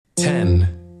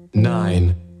10,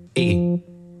 9, 8,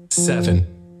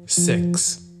 7,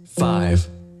 6, 5,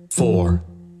 4,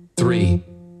 3,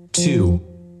 2,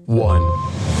 1.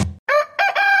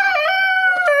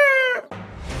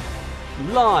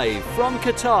 Live from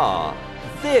Qatar,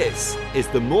 this is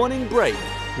The Morning Break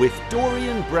with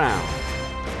Dorian Brown.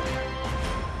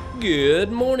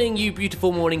 Good morning, you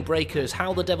beautiful morning breakers.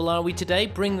 How the devil are we today?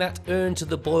 Bring that urn to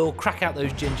the boil, crack out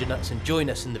those ginger nuts and join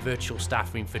us in the virtual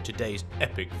staff room for today's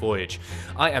epic voyage.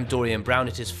 I am Dorian Brown.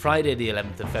 It is Friday the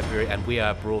 11th of February and we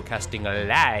are broadcasting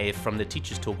live from the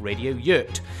Teachers Talk Radio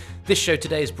yurt. This show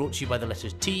today is brought to you by the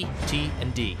letters T, T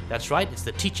and D. That's right, it's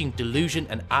the teaching delusion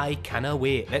and I canna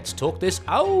wait. Let's talk this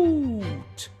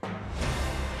out.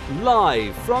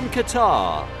 Live from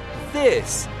Qatar,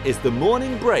 this is The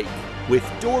Morning Break with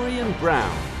Dorian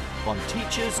Brown on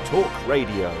Teachers Talk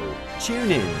Radio.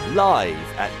 Tune in live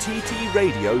at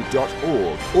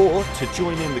ttradio.org or to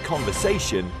join in the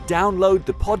conversation, download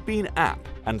the Podbean app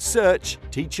and search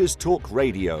Teachers Talk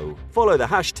Radio. Follow the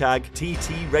hashtag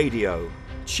TTRadio.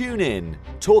 Tune in,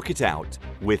 talk it out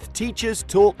with Teachers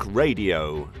Talk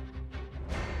Radio.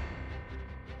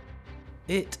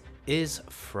 It is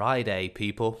Friday,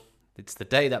 people. It's the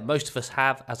day that most of us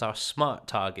have as our smart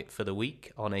target for the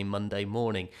week on a Monday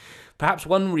morning. Perhaps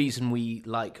one reason we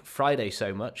like Friday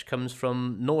so much comes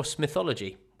from Norse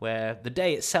mythology, where the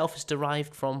day itself is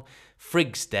derived from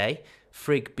Frigg's Day,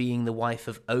 Frigg being the wife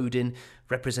of Odin,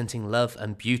 representing love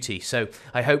and beauty. So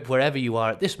I hope wherever you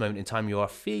are at this moment in time, you are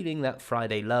feeling that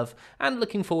Friday love and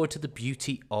looking forward to the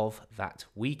beauty of that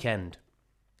weekend.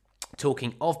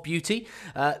 Talking of beauty,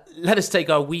 let us take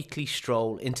our weekly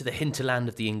stroll into the hinterland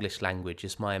of the English language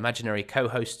as my imaginary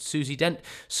co-host Susie Dent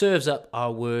serves up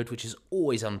our word, which is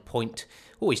always on point,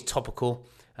 always topical,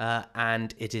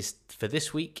 and it is, for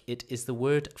this week, it is the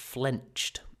word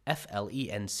flenched,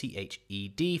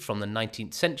 F-L-E-N-C-H-E-D, from the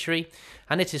 19th century,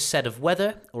 and it is said of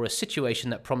weather or a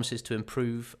situation that promises to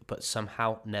improve but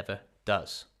somehow never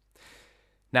does.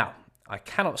 Now, I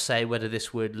cannot say whether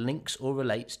this word links or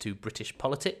relates to British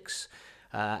politics,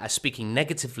 as speaking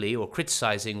negatively or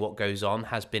criticising what goes on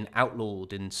has been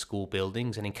outlawed in school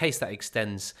buildings, and in case that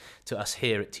extends to us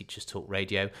here at Teachers Talk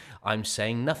Radio, I'm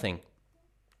saying nothing,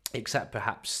 except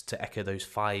perhaps to echo those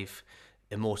 5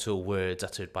 immortal words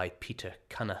uttered by Peter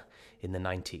Cunner in the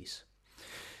 90s.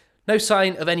 No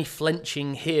sign of any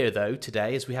flinching here, though,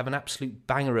 today, as we have an absolute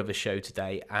banger of a show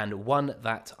today, and one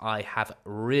that I have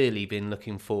really been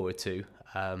looking forward to.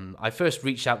 I first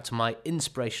reached out to my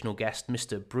inspirational guest,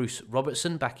 Mr. Bruce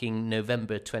Robertson, back in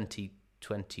November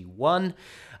 2021,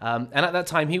 and at that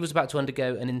time he was about to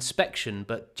undergo an inspection,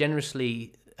 but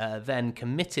generously then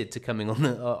committed to coming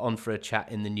on for a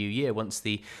chat in the new year once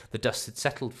the dust had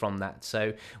settled from that.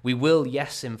 So we will,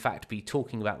 yes, in fact, be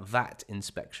talking about that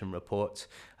inspection report,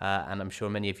 and I'm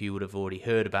sure many of you would have already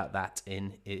heard about that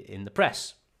in the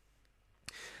press.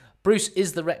 Bruce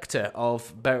is the rector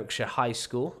of Berwickshire High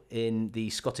School in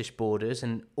the Scottish Borders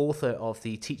and author of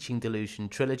the Teaching Delusion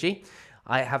trilogy.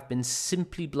 I have been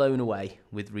simply blown away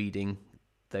with reading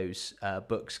those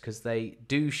books because they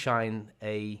do shine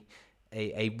a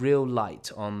real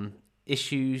light on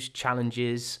issues,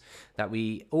 challenges that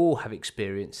we all have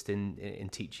experienced in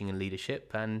teaching and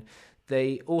leadership. And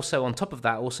they also, on top of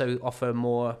that, also offer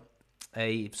more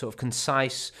a sort of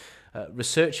concise,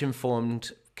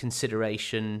 research-informed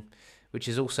consideration, which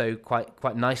is also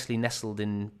quite nicely nestled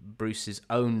in Bruce's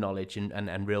own knowledge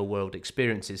and real-world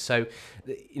experiences. So,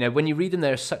 you know, when you read them,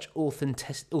 there is such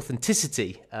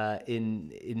authenticity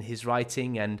in his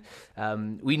writing, and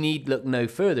we need look no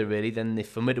further, really, than the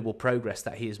formidable progress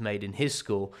that he has made in his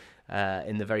school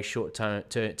in the very short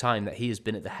time that he has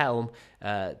been at the helm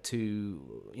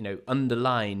to, you know,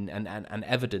 underline and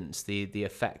evidence the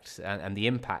effect and the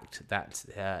impact that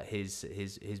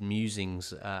his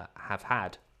musings have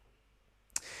had.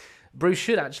 Bruce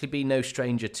should actually be no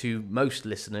stranger to most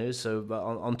listeners. So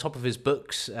on top of his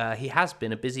books, he has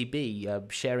been a busy bee,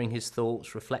 sharing his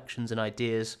thoughts, reflections and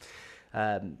ideas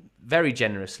very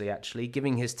generously, actually,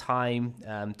 giving his time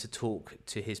to talk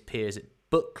to his peers at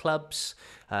book clubs.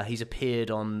 He's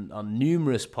appeared on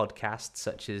numerous podcasts,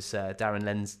 such as Darren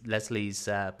Leslie's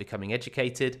Becoming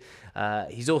Educated.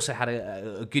 He's also had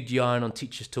a good yarn on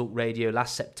Teachers Talk Radio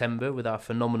last September with our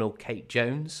phenomenal Kate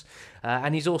Jones.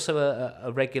 And he's also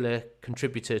a regular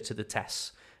contributor to the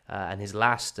TESS. And his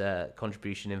last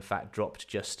contribution, in fact, dropped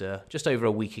just over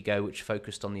a week ago, which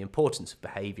focused on the importance of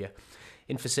behaviour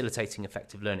in facilitating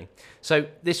effective learning. So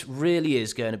this really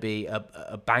is going to be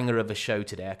a banger of a show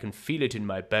today. I can feel it in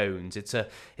my bones. It's a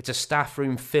staff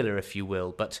room filler, if you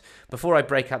will. But before I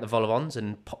break out the vol au vents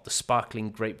and pop the sparkling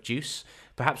grape juice,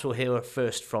 perhaps we'll hear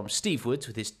first from Steve Woods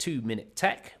with his 2-minute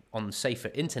tech, on Safer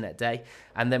Internet Day,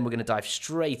 and then we're going to dive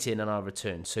straight in on our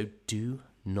return. So do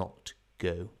not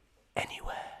go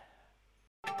anywhere.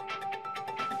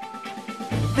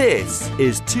 This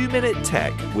is 2 Minute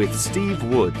Tech with Steve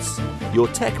Woods, your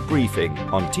tech briefing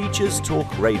on Teachers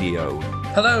Talk Radio.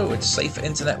 Hello, it's Safer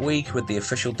Internet Week, with the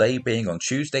official day being on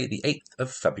Tuesday, the 8th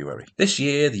of February. This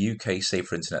year, the UK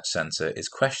Safer Internet Centre is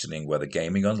questioning whether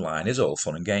gaming online is all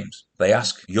fun and games. They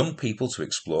ask young people to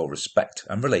explore respect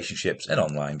and relationships in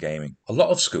online gaming. A lot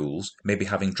of schools may be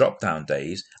having drop-down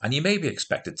days, and you may be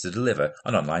expected to deliver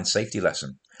an online safety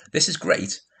lesson. This is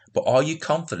great, but are you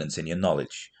confident in your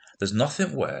knowledge? There's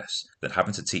nothing worse than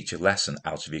having to teach a lesson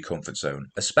out of your comfort zone,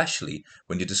 especially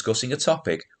when you're discussing a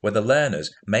topic where the learners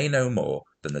may know more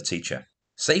than the teacher.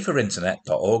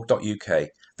 Saferinternet.org.uk,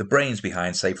 the brains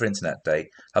behind Safer Internet Day,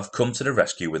 have come to the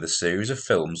rescue with a series of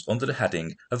films under the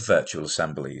heading of virtual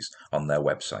assemblies on their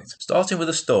website. Starting with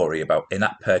a story about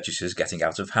in-app purchases getting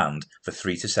out of hand for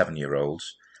 3 to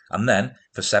 7-year-olds, and then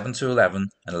for 7 to 11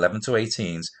 and 11 to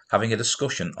 18s having a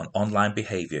discussion on online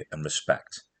behaviour and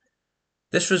respect.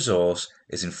 This resource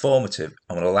is informative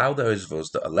and will allow those of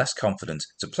us that are less confident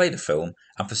to play the film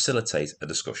and facilitate a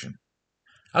discussion.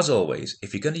 As always,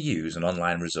 if you're going to use an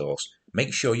online resource,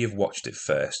 make sure you've watched it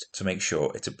first to make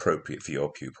sure it's appropriate for your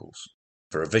pupils.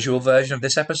 For a visual version of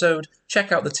this episode,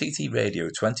 check out the TT Radio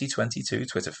 2022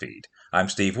 Twitter feed. I'm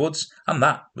Steve Woods, and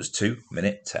that was 2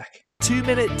 Minute Tech. 2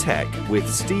 Minute Tech with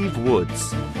Steve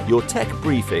Woods, your tech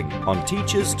briefing on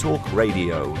Teachers Talk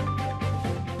Radio.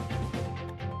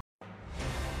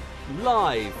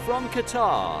 Live from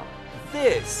Qatar,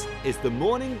 this is The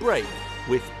Morning Break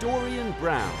with Dorian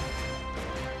Brown.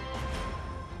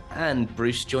 And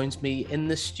Bruce joins me in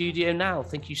the studio now.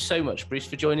 Thank you so much, Bruce,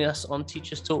 for joining us on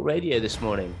Teachers Talk Radio this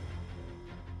morning.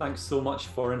 Thanks so much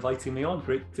for inviting me on.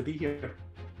 Great to be here.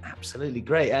 Absolutely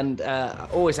great. And I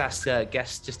always ask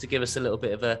guests just to give us a little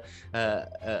bit of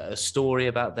a story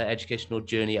about their educational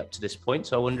journey up to this point.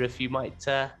 So I wonder if you might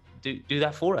do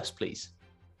that for us, please.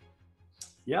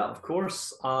 Yeah, of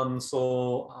course.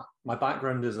 So my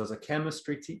background is as a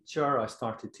chemistry teacher. I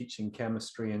started teaching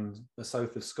chemistry in the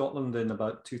south of Scotland in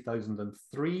about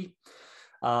 2003.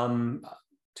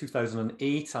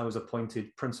 2008, I was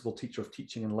appointed Principal Teacher of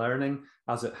Teaching and Learning,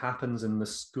 as it happens in the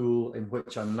school in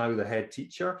which I'm now the head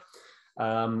teacher.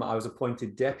 I was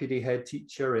appointed Deputy Head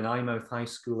Teacher in Eyemouth High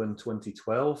School in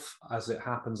 2012. As it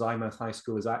happens, Eyemouth High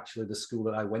School is actually the school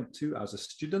that I went to as a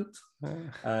student,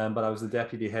 but I was the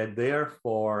Deputy Head there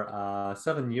for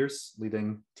 7 years,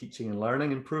 leading teaching and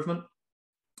learning improvement.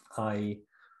 I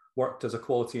worked as a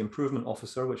Quality Improvement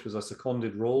Officer, which was a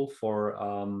seconded role for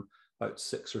about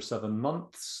 6 or 7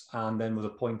 months, and then was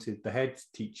appointed the Head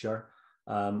Teacher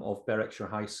of Berwickshire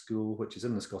High School, which is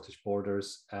in the Scottish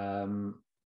borders.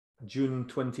 June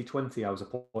 2020, I was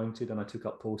appointed, and I took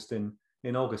up post in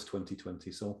August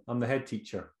 2020. So I'm the head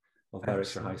teacher of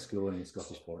Berwickshire High School in the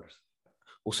Scottish borders.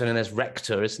 Also known as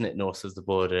rector, isn't it, north of the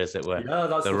border, as it were? Yeah,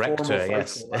 that's the rector,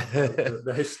 yes.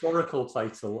 the historical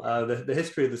title. The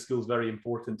history of the school is very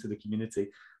important to the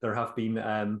community. There have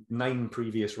been 9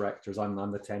 previous rectors. I'm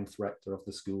the 10th rector of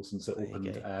the school since it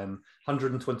opened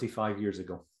 125 years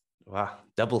ago. Wow,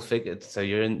 double figured. So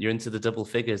you're into the double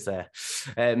figures there.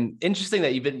 Interesting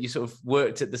that you sort of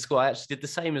worked at the school. I actually did the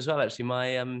same as well. Actually,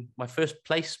 my first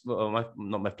place, not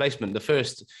my placement, the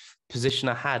first position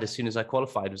I had as soon as I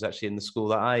qualified was actually in the school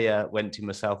that I went to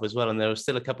myself as well. And there were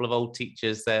still a couple of old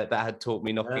teachers there that had taught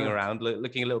me knocking around,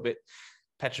 looking a little bit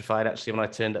petrified actually when I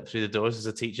turned up through the doors as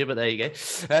a teacher, but there you go.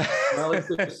 Well,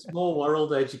 it's a small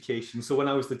world, education. So when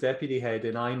I was the deputy head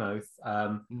in Eyemouth,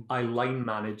 I line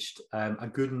managed a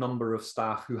good number of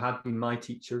staff who had been my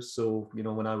teachers. So, you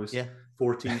know, when I was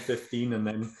 14, 15, and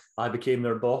then I became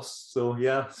their boss. So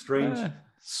yeah, strange.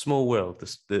 Small world,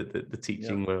 the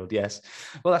teaching world, yes.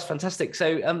 Well, that's fantastic.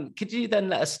 So could you then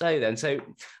let us know then? So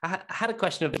I had a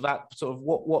question about sort of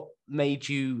what made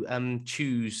you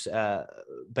choose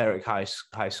Berwickshire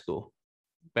High School?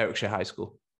 Yeah, Berwickshire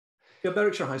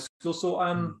High School. So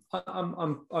I'm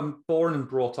born and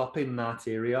brought up in that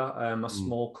area, a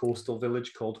small coastal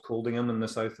village called Coldingham in the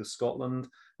south of Scotland.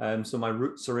 So my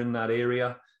roots are in that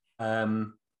area. I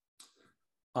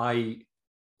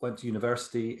went to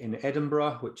university in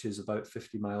Edinburgh, which is about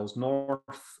 50 miles north.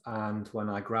 And when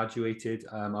I graduated,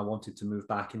 I wanted to move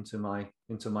back into my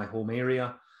home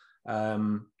area.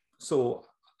 So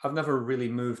I've never really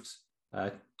moved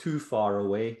too far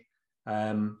away.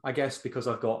 I guess because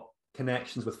I've got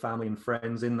connections with family and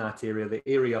friends in that area. The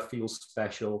area feels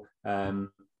special.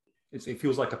 It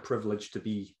feels like a privilege to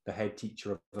be the head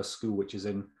teacher of a school which is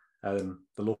in the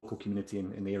local community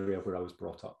in the area where I was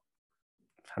brought up.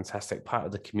 Fantastic, part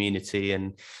of the community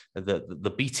and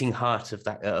the beating heart of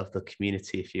the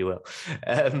community, if you will.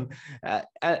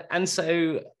 And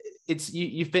so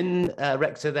you've been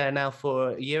rector there now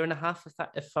for a year and a half,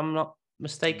 if I'm not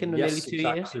mistaken, or yes, nearly 2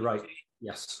 exactly years. Right.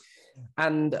 Yes.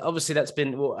 And obviously that's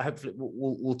been, well, hopefully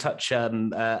we'll touch on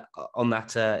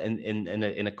that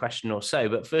in a question or so.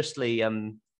 But firstly,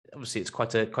 obviously it's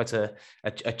quite a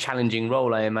challenging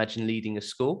role, I imagine, leading a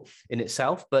school in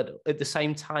itself. But at the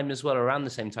same time as well, around the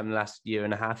same time, the last year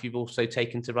and a half, you've also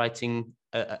taken to writing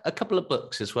a couple of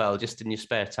books as well, just in your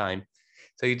spare time.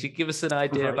 So could you give us an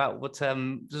idea about what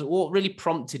really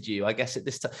prompted you, I guess, at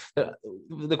this time?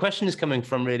 The question is coming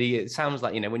from, really, it sounds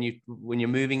like, when you're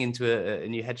moving into a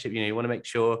new headship, you want to make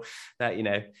sure that,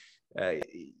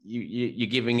 you're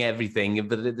giving everything,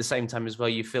 but at the same time as well,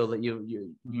 you feel that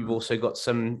you've also got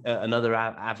another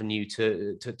avenue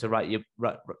to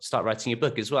start writing your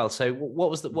book as well. So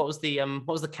what was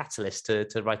the catalyst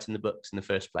to writing the books in the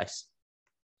first place?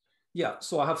 Yeah,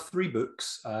 so I have 3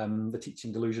 books, The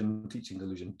Teaching Delusion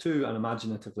 2, and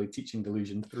imaginatively Teaching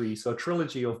Delusion 3. So a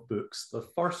trilogy of books, the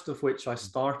first of which I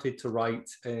started to write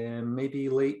maybe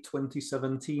late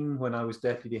 2017 when I was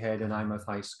deputy head in Eyemouth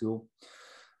High School.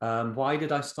 Why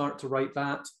did I start to write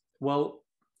that? Well,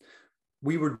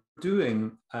 we were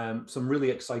doing some really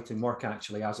exciting work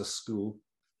actually as a school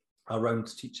around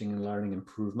teaching and learning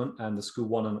improvement, and the school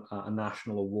won a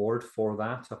national award for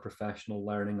that, a professional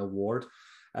learning award.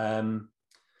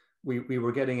 We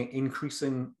were getting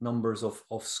increasing numbers of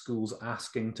schools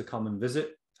asking to come and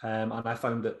visit. And I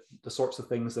found that the sorts of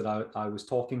things that I was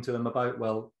talking to them about,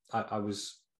 well, I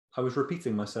was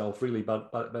repeating myself really, but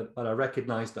I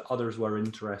recognized that others were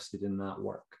interested in that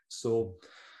work. So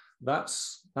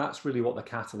that's really what the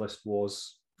catalyst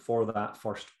was for that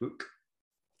first book.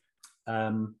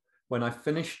 When I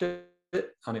finished it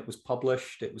and it was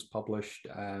published, I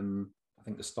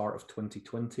think the start of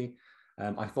 2020.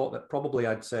 I thought that probably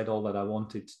I'd said all that I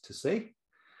wanted to say,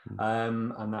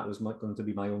 and that was going to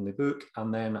be my only book.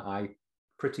 And then I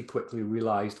pretty quickly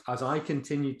realized, as I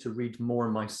continued to read more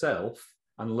myself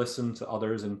and listen to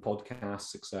others in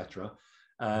podcasts, etc.,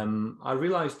 I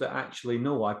realized that actually,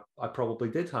 no, I probably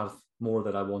did have more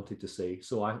that I wanted to say.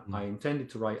 So I intended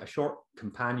to write a short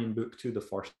companion book to the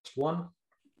first one.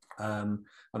 And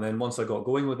then once I got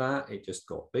going with that, it just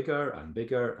got bigger and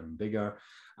bigger and bigger.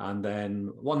 And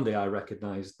then one day I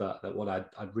recognized that what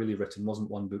I'd really written wasn't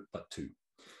one book, but 2.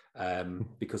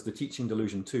 Because the Teaching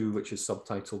Delusion 2, which is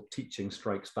subtitled Teaching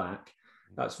Strikes Back,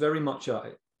 that's very much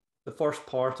the first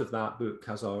part of that book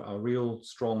has a real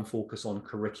strong focus on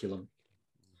curriculum.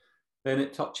 Then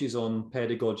it touches on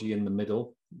pedagogy in the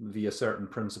middle via certain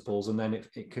principles, and then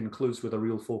it concludes with a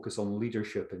real focus on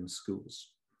leadership in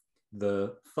schools.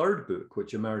 The third book,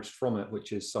 which emerged from it,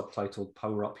 which is subtitled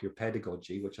Power Up Your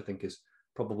Pedagogy, which I think is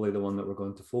probably the one that we're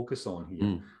going to focus on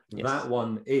here. Yes. That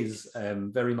one is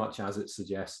very much as it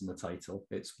suggests in the title.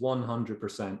 It's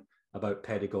 100% about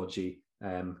pedagogy,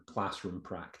 classroom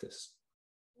practice.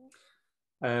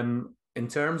 In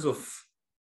terms of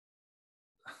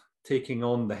taking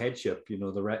on the headship,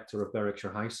 the rector of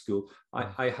Berwickshire High School,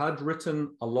 I had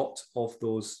written a lot of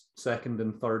those second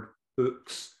and third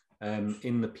books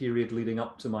in the period leading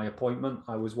up to my appointment.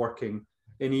 I was working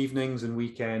in evenings and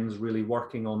weekends, really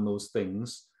working on those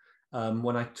things.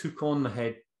 When I took on the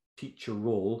head teacher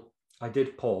role, I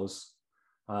did pause.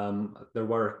 There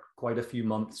were quite a few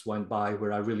months went by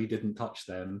where I really didn't touch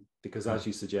them because, as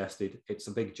you suggested, it's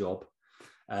a big job.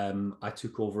 I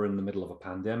took over in the middle of a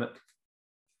pandemic,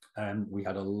 and we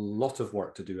had a lot of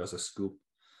work to do as a school.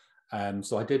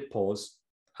 So I did pause,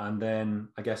 and then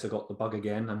I guess I got the bug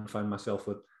again and found myself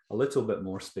with a little bit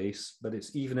more space, but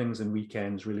it's evenings and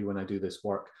weekends really when I do this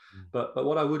work. But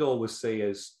what I would always say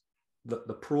is that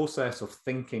the process of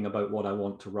thinking about what I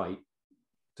want to write,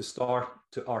 to start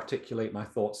to articulate my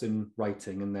thoughts in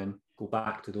writing and then go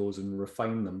back to those and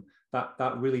refine them,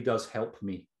 that really does help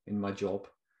me in my job,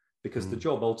 because the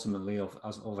job ultimately of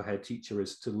a head teacher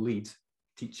is to lead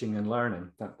teaching and learning.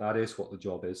 That is what the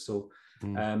job is. So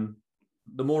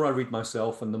the more I read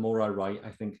myself and the more I write, I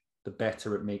think the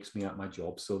better it makes me at my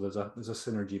job. So there's a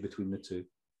synergy between the two.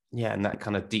 Yeah, and that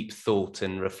kind of deep thought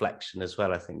and reflection as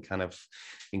well, I think, kind of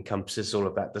encompasses all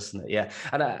of that, doesn't it? Yeah,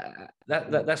 and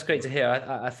that's great to hear.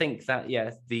 I think that, yeah,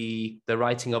 the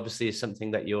writing obviously is something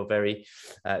that you're very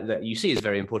that you see is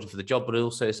very important for the job, but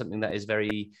also something that is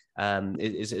very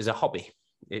is a hobby,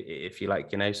 if you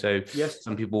like, So yes,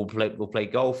 some people will play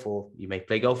golf, or you may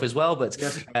play golf as well, but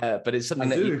yes. But it's something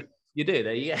that You do,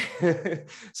 there you go.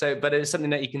 So, but it's something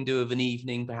that you can do of an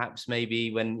evening, perhaps,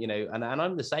 maybe when, and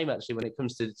I'm the same actually when it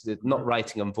comes to not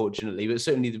writing, unfortunately, but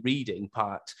certainly the reading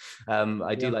part.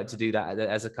 I do like to do that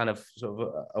as a kind of sort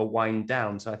of a wind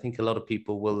down. So I think a lot of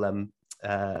people will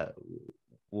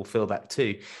feel that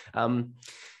too.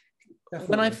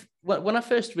 When I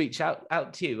first reached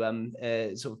out to you,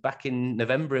 sort of back in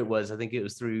November, I think it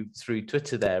was through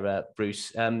Twitter there,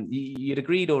 Bruce. You'd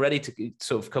agreed already to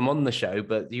sort of come on the show,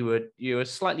 but you were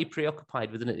slightly preoccupied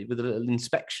with a little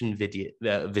inspection visit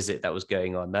that was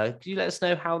going on. Could you let us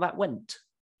know how that went?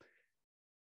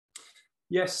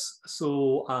 Yes.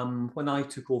 So when I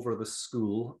took over the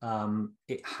school,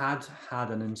 it had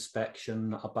an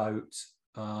inspection about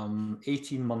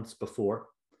 18 months before.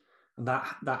 And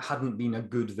that hadn't been a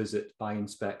good visit by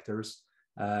inspectors.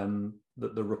 The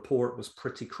report was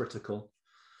pretty critical.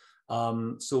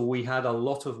 So we had a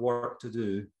lot of work to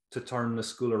do to turn the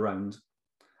school around.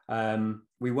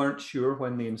 We weren't sure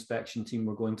when the inspection team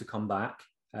were going to come back,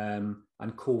 and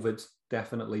COVID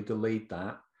definitely delayed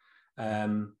that.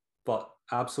 But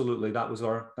absolutely, that was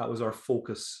our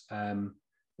focus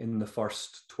in the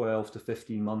first 12 to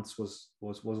 15 months was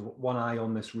one eye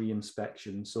on this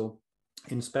re-inspection. So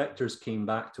inspectors came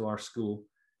back to our school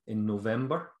in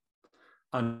November,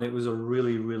 and it was a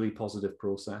really, really positive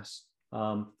process.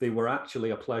 They were actually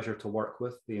a pleasure to work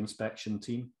with, the inspection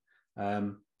team.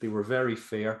 They were very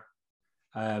fair,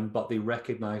 but they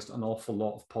recognized an awful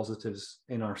lot of positives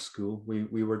in our school.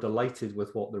 We were delighted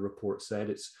with what the report said.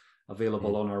 It's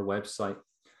available on our website.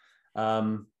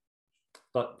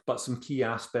 But some key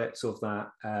aspects of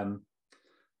that,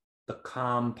 the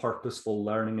calm, purposeful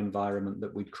learning environment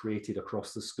that we'd created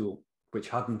across the school, which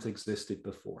hadn't existed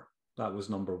before. That was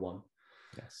number one.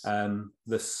 Yes.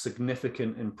 The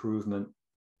significant improvement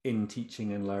in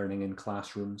teaching and learning in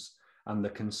classrooms, and the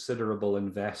considerable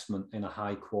investment in a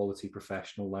high quality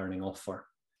professional learning offer.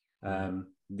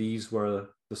 These were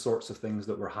the sorts of things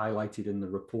that were highlighted in the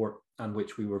report, and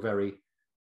which we were very,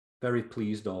 very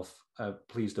pleased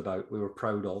about. We were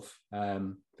proud of,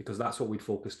 because that's what we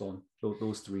focused on,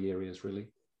 those three areas really.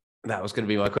 That was going to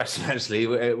be my question, actually.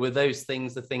 Were those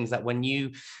things the things that when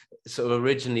you sort of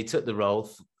originally took the role,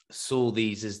 saw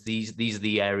these as these are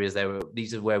the areas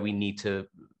these are where we need to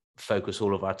focus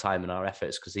all of our time and our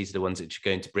efforts, because these are the ones that are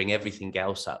going to bring everything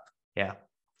else up? Yeah.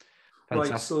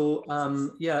 Fantastic. Right. So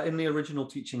in the original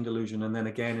Teaching Delusion, and then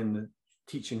again in the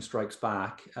Teaching Strikes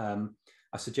Back,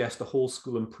 I suggest a whole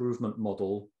school improvement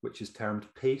model, which is termed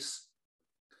PACE.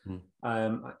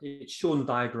 It's shown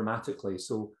diagrammatically.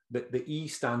 So the E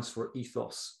stands for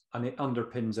ethos, and it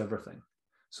underpins everything.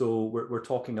 So we're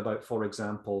talking about, for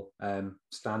example,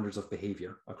 standards of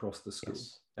behavior across the school,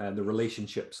 yes. The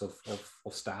relationships of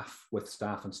staff with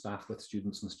staff and staff with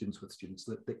students and students with students,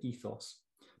 the ethos.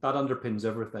 That underpins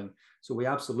everything. So we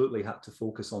absolutely had to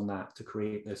focus on that to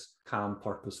create this calm,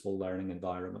 purposeful learning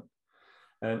environment.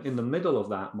 And in the middle of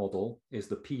that model is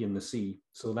the P and the C.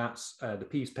 So that's the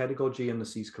P's pedagogy and the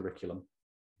C's curriculum.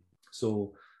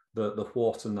 So the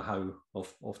what and the how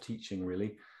of teaching,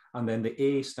 really. And then the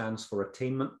A stands for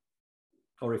attainment,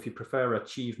 or if you prefer,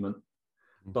 achievement.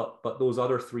 But those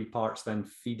other three parts then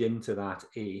feed into that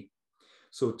A.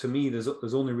 So to me,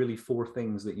 there's only really four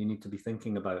things that you need to be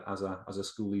thinking about as a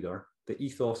school leader: the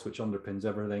ethos, which underpins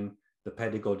everything, the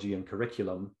pedagogy and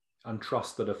curriculum, and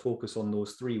trust that a focus on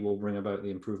those three will bring about the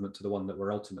improvement to the one that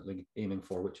we're ultimately aiming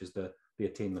for, which is the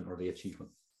attainment or the achievement.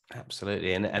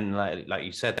 Absolutely. And like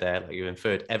you said there, like you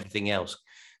inferred, everything else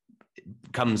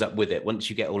comes up with it. Once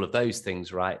you get all of those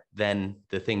things right, then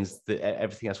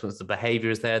everything else, once the behavior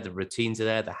is there, the routines are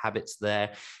there, the habits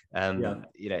there,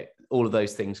 all of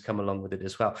those things come along with it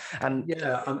as well. And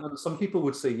some people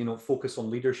would say, focus on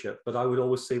leadership, but I would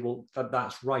always say, well,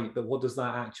 that's right, but what does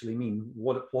that actually mean?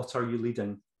 What are you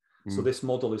leading? So this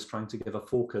model is trying to give a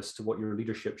focus to what your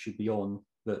leadership should be on,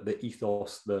 the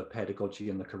ethos, the pedagogy,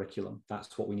 and the curriculum.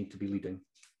 That's what we need to be leading.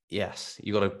 Yes,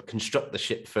 you got to construct the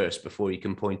ship first before you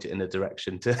can point it in a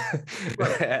direction to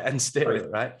and steer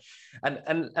it, right?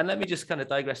 And let me just kind of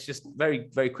digress just very,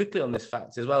 very quickly on this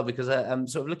fact as well, because I'm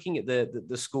sort of looking at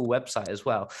the school website as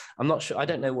well. I'm not sure, I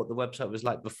don't know what the website was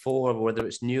like before, or whether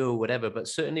it's new or whatever, but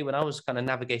certainly when I was kind of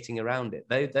navigating around it,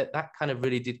 that kind of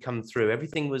really did come through.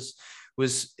 Everything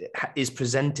is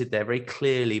presented there very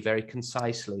clearly, very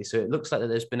concisely. So it looks like that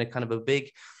there's been a kind of a big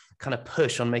kind of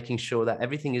push on making sure that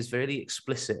everything is very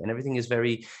explicit and everything is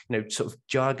very, sort of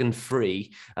jargon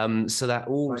free, so that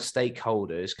all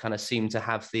stakeholders kind of seem to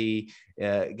have the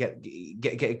get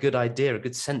a good idea, a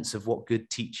good sense of what good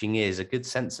teaching is, a good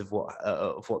sense of what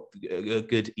a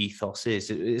good ethos is.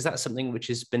 Is that something which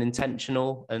has been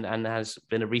intentional and has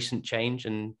been a recent change?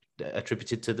 And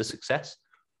attributed to the success?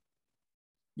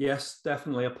 Yes,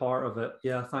 definitely a part of it.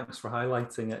 Yeah, thanks for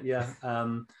highlighting it. Yeah,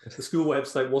 the school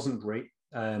website wasn't great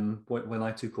when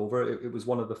I took over. It was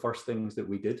one of the first things that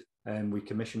we did, and we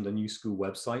commissioned a new school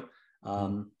website.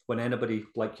 When anybody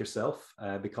like yourself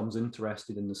becomes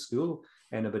interested in the school,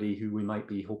 anybody who we might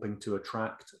be hoping to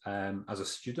attract as a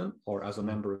student or as a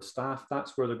member of staff,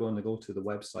 that's where they're going to go to the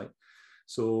website.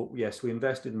 So yes, we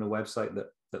invested in a website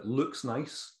that looks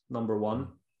nice, number one,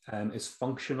 is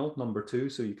functional, number two,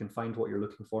 so you can find what you're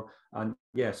looking for. And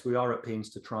yes, we are at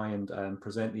pains to try and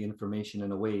present the information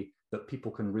in a way that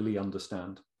people can really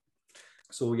understand.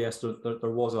 So yes, there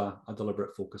was a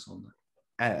deliberate focus on that.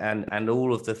 And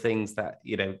all of the things that,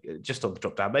 just on the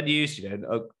drop down menus, I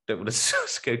don't want to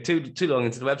go too long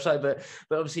into the website, but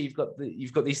obviously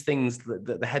you've got these things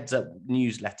that the heads up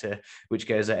newsletter, which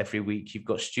goes out every week. You've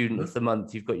got student of the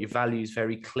month. You've got your values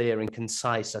very clear and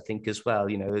concise, I think, as well.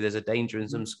 There's a danger in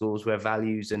some schools where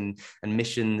values and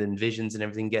mission and visions and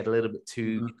everything get a little bit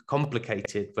too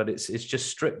complicated, but it's just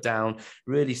stripped down,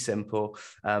 really simple.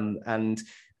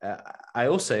 I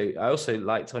also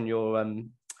liked on your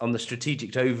on the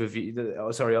strategic overview,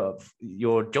 of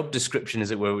your job description, as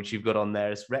it were, which you've got on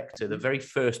there as rector, the very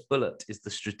first bullet is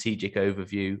the strategic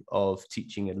overview of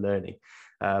teaching and learning.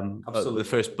 The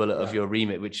first bullet of your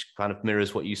remit, which kind of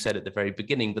mirrors what you said at the very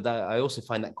beginning. But I also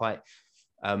find that quite,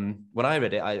 when I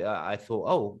read it, I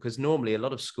thought, because normally a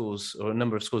lot of schools, or a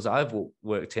number of schools that I've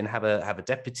worked in, have a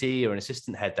deputy or an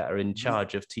assistant head that are in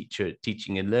charge of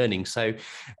teaching and learning. So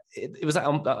it was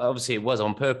obviously it was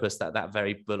on purpose that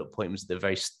very bullet point was the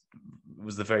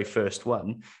very first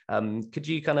one. Could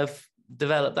you kind of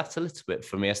develop that a little bit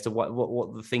for me as to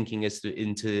what the thinking is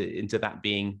into that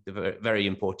being very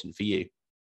important for you?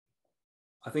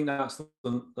 I think that's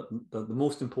the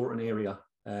most important area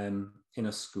in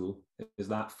a school, is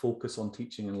that focus on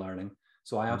teaching and learning.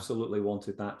 So I absolutely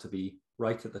wanted that to be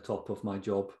right at the top of my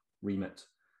job remit.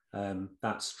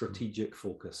 That strategic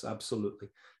focus, absolutely.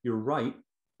 You're right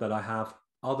that I have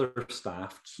other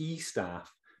staff, key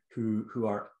staff, who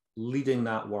are leading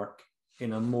that work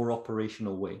in a more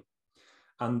operational way.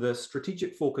 And the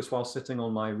strategic focus, while sitting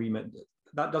on my remit,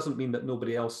 that doesn't mean that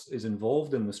nobody else is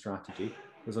involved in the strategy.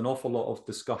 There's an awful lot of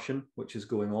discussion which is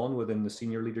going on within the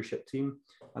senior leadership team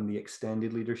and the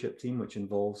extended leadership team, which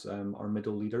involves our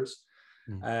middle leaders.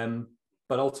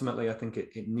 But ultimately, I think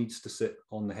it needs to sit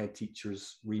on the head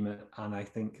teacher's remit. And I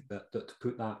think that to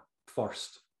put that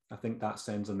first, I think that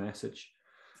sends a message.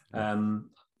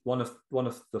 One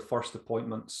of the first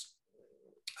appointments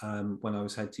when I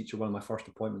was head teacher, one of my first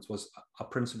appointments was a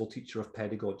principal teacher of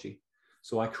pedagogy.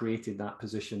 So I created that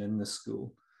position in the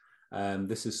school.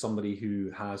 This is somebody who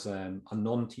has a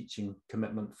non-teaching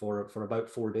commitment for about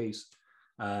 4 days.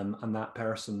 And that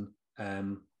person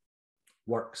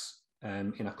works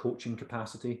in a coaching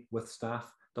capacity with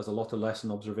staff, does a lot of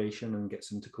lesson observation and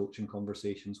gets into coaching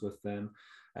conversations with them,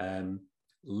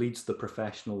 leads the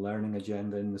professional learning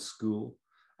agenda in the school.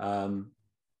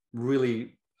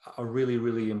 Really, a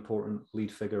really important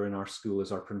lead figure in our school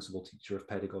is our principal teacher of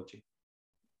pedagogy.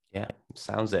 Yeah,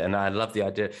 sounds it. And I love the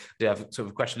idea. I have sort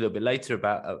of a question a little bit later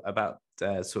about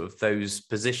sort of those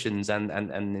positions and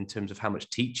in terms of how much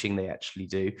teaching they actually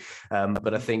do.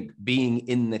 But I think being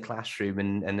in the classroom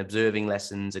and observing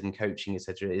lessons and coaching,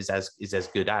 etc., is as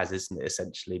good as, isn't it,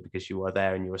 essentially, because you are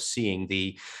there and you're seeing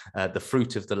the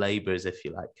fruit of the labours, if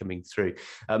you like, coming through.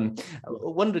 I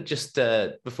wonder, just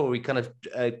before we kind of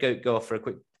go off for a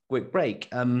quick break,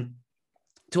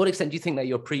 to what extent do you think that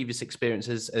your previous experience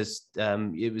as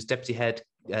it was deputy head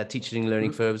teaching and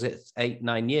learning for, was it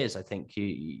 8-9 years, I think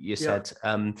you said,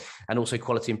 and also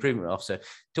quality improvement officer,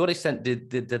 to what extent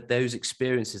did those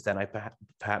experiences then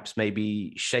perhaps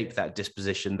maybe shape that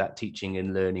disposition that teaching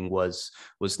and learning was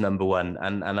number one?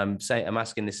 And I'm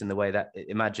asking this in the way that,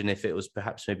 imagine if it was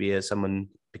perhaps maybe someone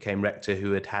became rector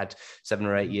who had 7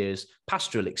 or 8 years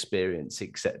pastoral experience,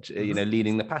 etc.,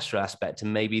 leading the pastoral aspect,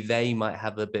 and maybe they might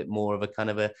have a bit more of a kind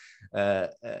of a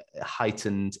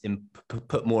heightened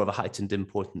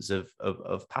importance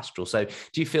of pastoral. So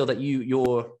do you feel that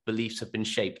your beliefs have been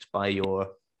shaped by your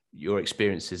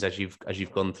experiences as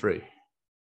you've gone through?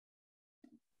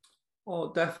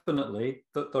 Oh, definitely.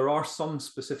 That there are some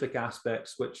specific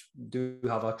aspects which do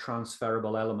have a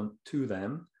transferable element to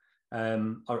them.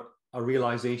 A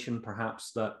realization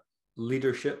perhaps that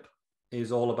leadership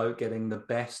is all about getting the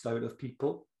best out of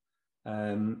people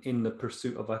in the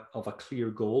pursuit of a clear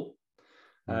goal.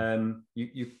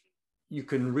 You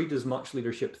can read as much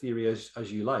leadership theory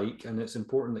as you like, and it's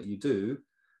important that you do,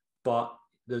 but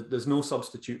there's no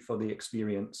substitute for the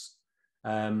experience.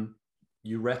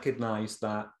 You recognize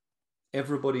that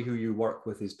everybody who you work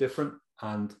with is different,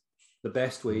 and the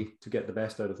best way to get the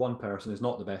best out of one person is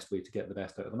not the best way to get the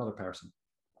best out of another person.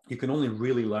 You can only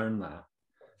really learn that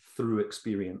through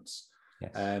experience.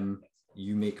 Yes.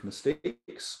 You make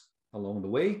mistakes along the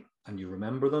way and you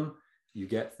remember them. You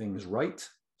get things right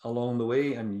along the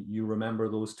way and you remember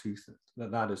those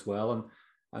that as well.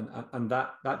 And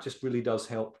that just really does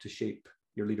help to shape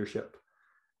your leadership.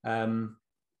 I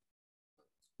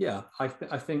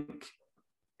think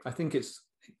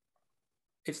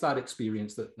it's that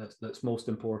experience that's most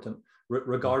important,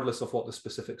 regardless of what the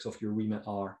specifics of your remit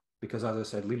are. Because as I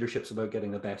said, leadership's about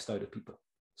getting the best out of people.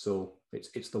 So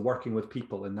it's the working with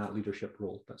people in that leadership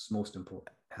role that's most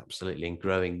important. Absolutely, and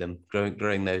growing them,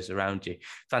 growing those around you.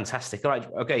 Fantastic. All right,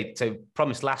 okay. So,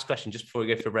 promise last question just before we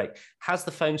go for a break. Has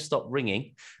the phone stopped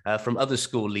ringing from other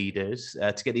school leaders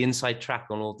to get the inside track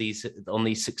on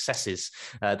these successes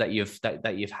that you've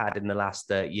had in the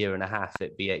last year and a half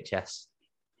at BHS?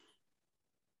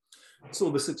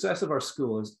 So the success of our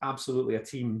school is absolutely a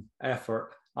team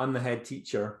effort. I'm the head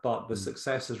teacher, but the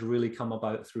success has really come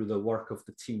about through the work of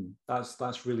the team.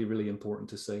 That's really, really important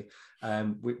to say.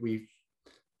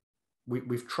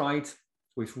 We've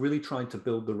really tried to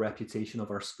build the reputation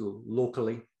of our school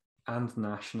locally and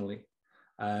nationally,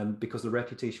 because the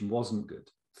reputation wasn't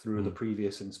good through the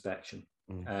previous inspection.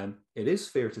 It is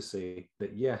fair to say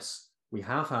that yes, we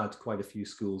have had quite a few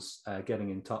schools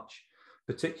getting in touch,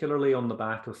 particularly on the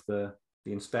back of the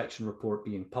inspection report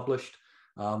being published.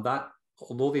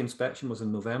 Although the inspection was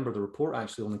in November, the report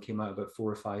actually only came out about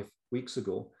 4 or 5 weeks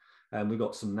ago. And we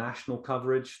got some national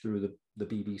coverage through the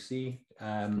BBC.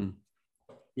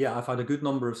 I've had a good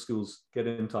number of schools get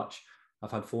in touch. I've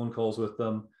had phone calls with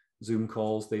them, Zoom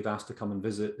calls. They've asked to come and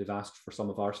visit. They've asked for some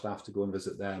of our staff to go and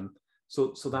visit them.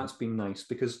 So that's been nice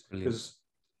because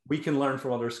we can learn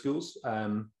from other schools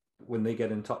when they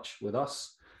get in touch with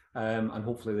us. And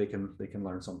hopefully they can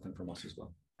learn something from us as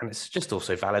well. And it's just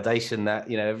also validation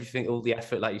that, everything, all the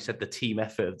effort, like you said, the team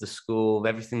effort of the school,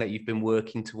 everything that you've been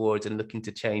working towards and looking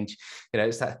to change,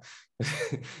 it's that,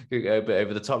 go a bit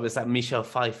over the top, it's that Michelle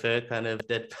Pfeiffer kind of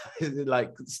dead,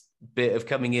 like bit of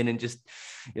coming in and just,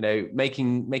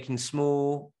 making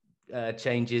small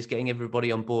changes, getting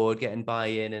everybody on board, getting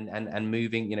buy-in and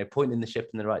moving, pointing the ship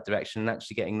in the right direction and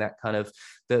actually getting that kind of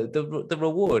the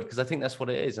reward, because I think that's what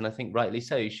it is. And I think rightly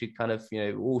so, you should kind of,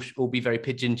 all be very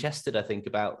pigeon-chested, I think,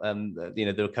 about,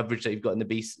 the coverage that you've got in the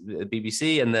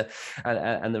BBC and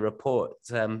the report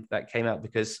that came out,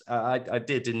 because I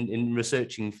did in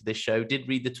researching for this show, did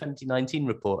read the 2019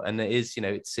 report, and it is,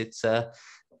 it's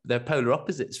they're polar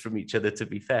opposites from each other, to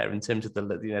be fair, in terms of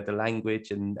the language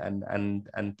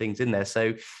and things in there.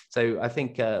 So I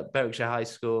think Berwickshire High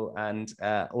School and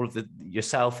all of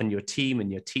yourself and your team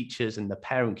and your teachers and the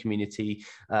parent community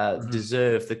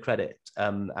deserve the credit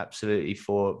absolutely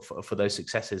for those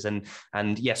successes. And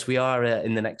yes, we are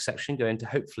in the next section going to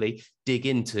hopefully dig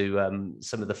into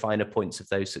some of the finer points of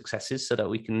those successes, so that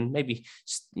we can maybe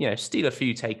steal a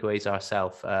few takeaways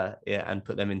ourselves and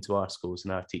put them into our schools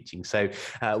and our teaching. So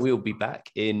we'll be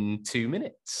back in 2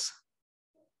 minutes.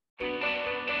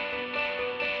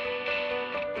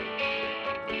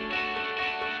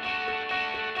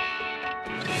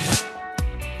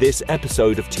 This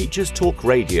episode of Teachers Talk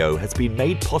Radio has been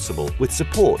made possible with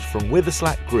support from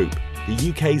Witherslack Group, the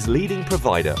UK's leading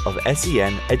provider of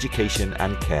SEN education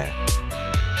and care.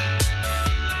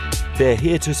 They're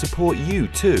here to support you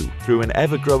too through an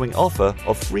ever-growing offer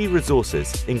of free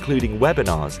resources, including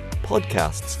webinars,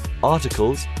 podcasts,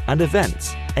 articles, and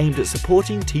events aimed at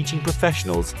supporting teaching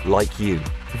professionals like you.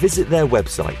 Visit their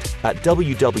website at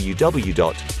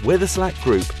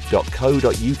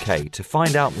www.witherslackgroup.co.uk to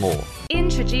find out more.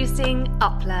 Introducing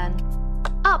UpLearn.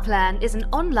 UpLearn is an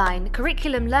online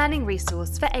curriculum learning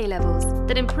resource for A-levels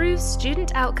that improves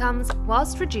student outcomes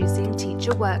whilst reducing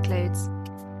teacher workloads.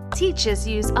 Teachers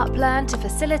use UpLearn to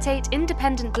facilitate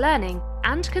independent learning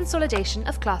and consolidation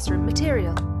of classroom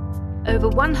material. Over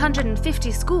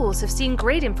 150 schools have seen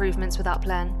great improvements with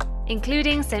UpLearn,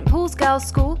 including St Paul's Girls'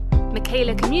 School,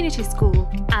 Michaela Community School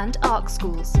and ARC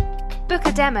schools. Book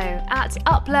a demo at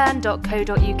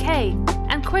uplearn.co.uk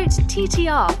and quote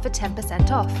TTR for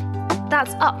 10% off.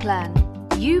 That's UpLearn,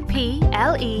 uplearn.co.uk.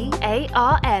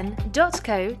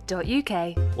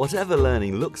 Whatever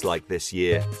learning looks like this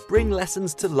year, bring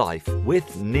lessons to life with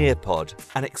Nearpod.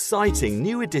 An exciting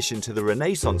new addition to the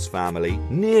Renaissance family,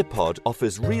 Nearpod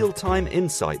offers real-time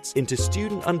insights into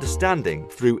student understanding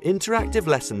through interactive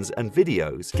lessons and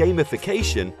videos,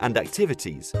 gamification and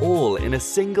activities, all in a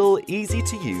single,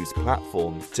 easy-to-use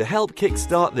platform. To help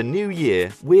kickstart the new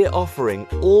year, we're offering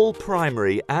all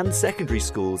primary and secondary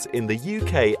schools in the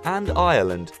UK and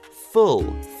Ireland full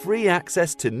free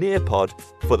access to Nearpod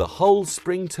for the whole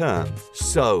spring term.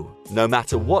 So, no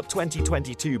matter what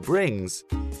 2022 brings,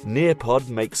 Nearpod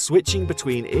makes switching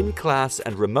between in-class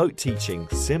and remote teaching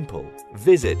simple.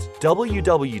 Visit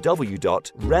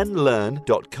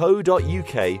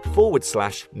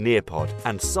www.renlearn.co.uk/Nearpod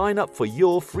and sign up for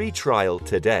your free trial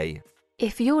today.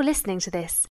 If you're listening to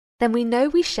this, then we know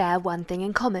we share one thing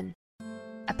in common: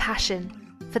 a passion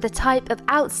for the type of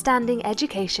outstanding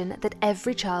education that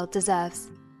every child deserves.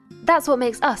 That's what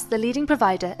makes us the leading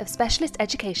provider of specialist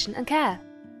education and care.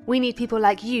 We need people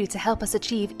like you to help us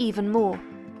achieve even more.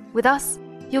 With us,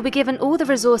 you'll be given all the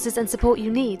resources and support you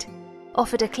need,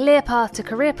 offered a clear path to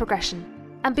career progression,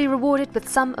 and be rewarded with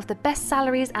some of the best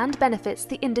salaries and benefits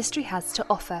the industry has to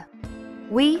offer.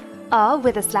 We are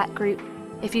Witherslack Group.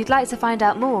 If you'd like to find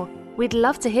out more, we'd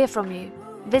love to hear from you.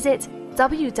 Visit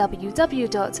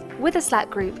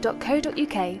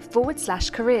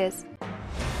www.witherslackgroup.co.uk/careers.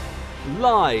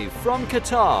 Live from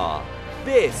Qatar,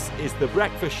 this is The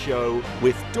Breakfast Show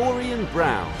with Dorian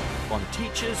Brown on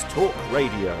Teachers Talk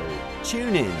Radio.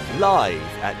 Tune in live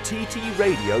at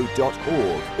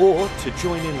ttradio.org, or to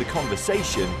join in the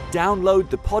conversation, download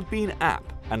the Podbean app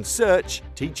and search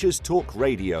Teachers Talk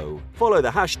Radio. Follow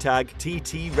the hashtag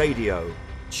TTRadio.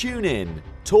 Tune in,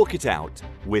 talk it out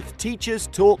with Teachers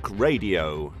Talk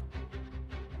Radio.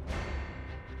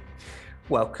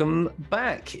 Welcome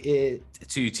back to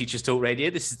Teachers Talk Radio.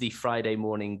 This is the Friday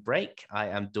morning break. I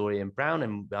am Dorian Brown,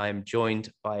 and I am joined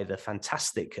by the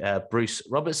fantastic Bruce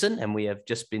Robertson, and we have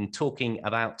just been talking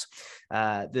about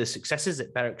the successes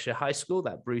at Berwickshire High School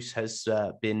that Bruce has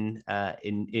been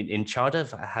in charge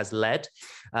of, has led,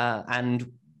 and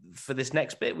for this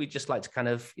next bit, we'd just like to kind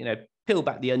of, peel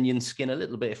back the onion skin a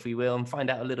little bit, if we will, and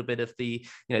find out a little bit of the,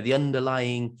 the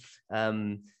underlying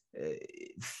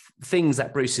things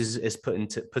that Bruce has put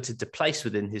into place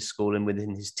within his school and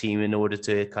within his team in order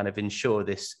to kind of ensure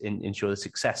the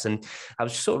success. And I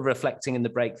was sort of reflecting in the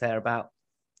break there about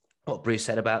what Bruce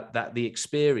said about that, the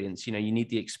experience, you need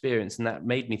the experience. And that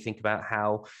made me think about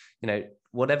how,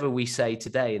 whatever we say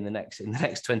today in the next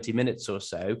 20 minutes or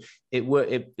so,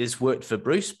 it is worked for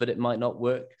Bruce, but it might not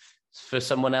work for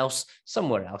someone else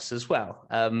somewhere else as well.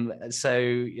 So,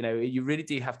 you really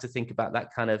do have to think about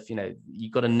that kind of,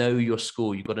 you've got to know your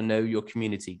school, you've got to know your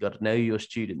community, you've got to know your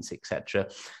students, etc.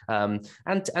 And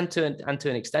to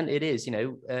an extent, it is,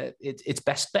 it's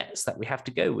best bets that we have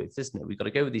to go with, isn't it? We've got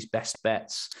to go with these best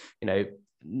bets, and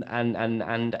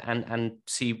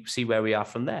see where we are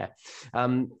from there.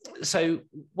 So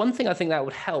one thing I think that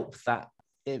would help that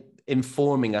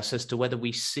informing us as to whether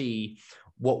we see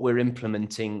what we're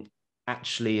implementing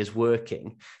actually is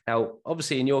working. Now,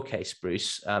 obviously, in your case,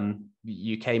 Bruce,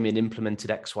 you came in, implemented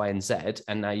X, Y, and Z,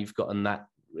 and now you've gotten that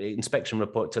inspection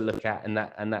report to look at, and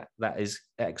that is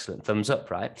excellent. Thumbs up,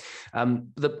 right?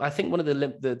 I think one of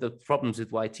the problems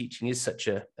with why teaching is such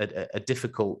a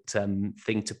difficult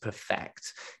thing to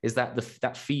perfect is that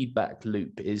that feedback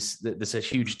loop is that there's a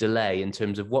huge delay in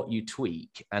terms of what you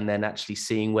tweak and then actually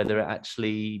seeing whether it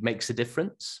actually makes a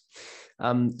difference.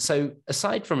 So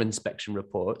aside from inspection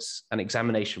reports and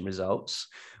examination results,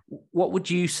 what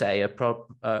would you say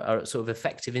are sort of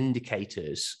effective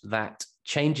indicators that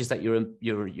changes that you're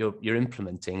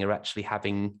implementing are actually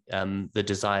having the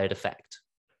desired effect?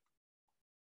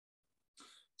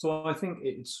 So I think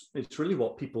it's really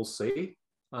what people say,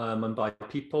 and by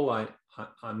people I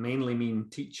mainly mean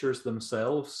teachers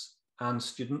themselves and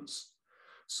students.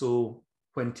 So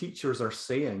when teachers are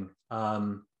saying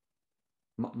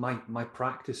my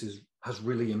practice has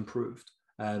really improved,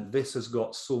 this has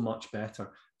got so much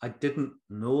better, I didn't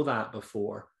know that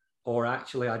before, or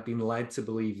actually I'd been led to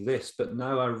believe this, but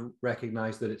now I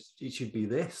recognize that it should be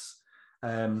this.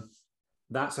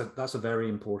 That's a very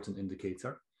important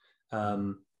indicator.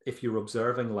 If you're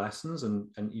observing lessons and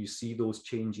you see those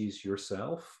changes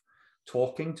yourself,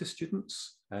 talking to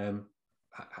students,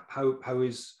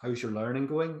 how's your learning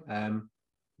going?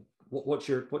 What's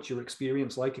your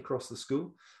experience like across the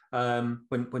school?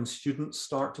 When students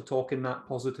start to talk in that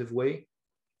positive way,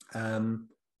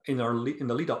 in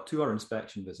the lead up to our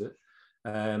inspection visit,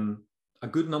 a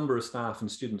good number of staff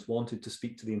and students wanted to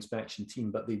speak to the inspection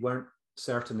team, but they weren't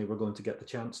certain they were going to get the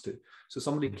chance to. So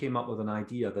somebody came up with an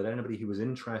idea that anybody who was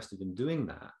interested in doing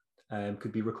that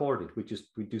could be recorded.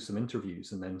 We'd do some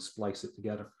interviews and then splice it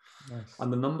together. Nice.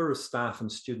 And the number of staff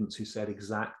and students who said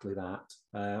exactly that,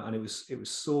 and it was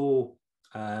so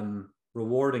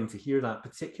rewarding to hear that,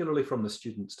 particularly from the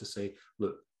students, to say,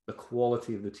 look, the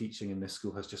quality of the teaching in this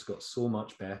school has just got so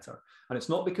much better. And it's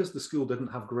not because the school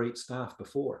didn't have great staff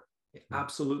before. It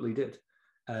absolutely did.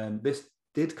 This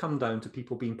did come down to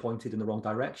people being pointed in the wrong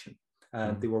direction.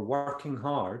 They were working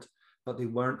hard, but they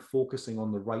weren't focusing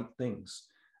on the right things.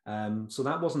 So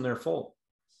that wasn't their fault.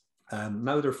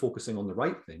 Now they're focusing on the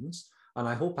right things, and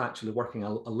I hope actually working a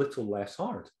little less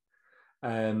hard,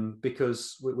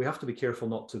 because we have to be careful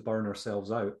not to burn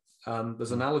ourselves out.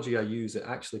 There's an analogy I use, it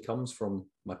actually comes from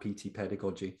my PT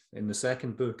pedagogy in the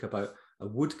second book, about a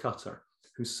woodcutter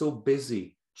who's so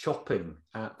busy chopping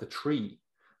at the tree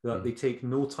that they take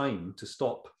no time to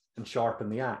stop and sharpen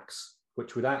the axe,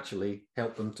 which would actually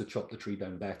help them to chop the tree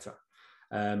down better.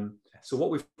 So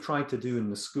what we've tried to do in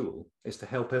the school is to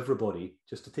help everybody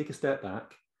just to take a step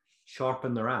back,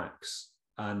 sharpen their axe,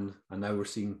 and now we're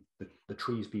seeing the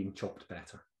trees being chopped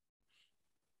better.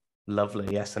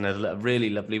 Lovely, yes, and a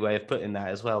really lovely way of putting that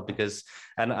as well, because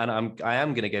I am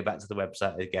going to go back to the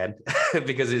website again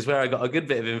because it's where I got a good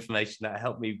bit of information that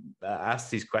helped me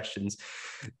ask these questions.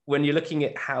 When you're looking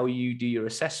at how you do your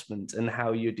assessment and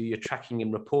how you do your tracking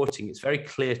and reporting, it's very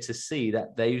clear to see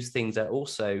that those things are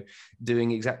also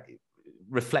doing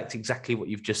reflect exactly what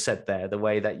you've just said there, the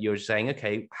way that you're saying,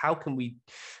 okay, how can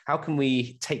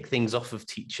we take things off of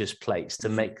teachers' plates to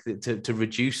make to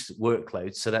reduce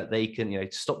workload so that they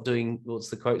can, stop doing, what's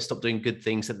the quote, stop doing good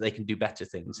things so that they can do better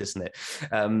things, isn't it?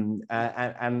 And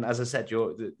as I said,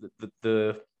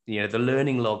 the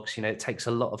learning logs, it takes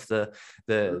a lot of the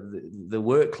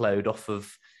workload off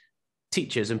of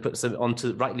teachers and puts them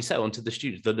rightly so, onto the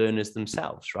students, the learners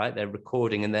themselves, right? They're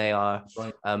recording and they are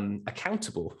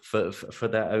accountable for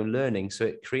their own learning. So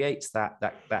it creates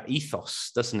that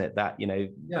ethos, doesn't it? That,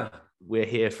 we're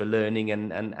here for learning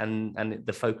and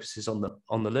the focus is on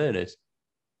the learners.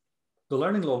 The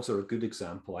learning logs are a good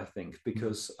example, I think,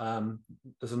 because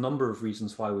there's a number of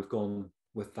reasons why we've gone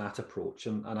with that approach.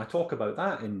 And I talk about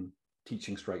that in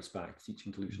Teaching Strikes Back,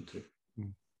 Teaching Delusion 2.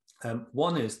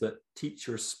 One is that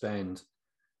teachers spend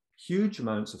huge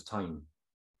amounts of time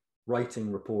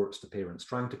writing reports to parents,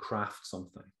 trying to craft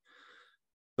something.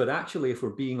 But actually, if we're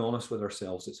being honest with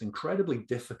ourselves, it's incredibly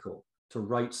difficult to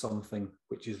write something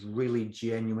which is really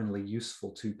genuinely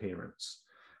useful to parents.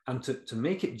 And to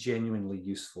make it genuinely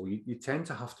useful, you tend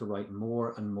to have to write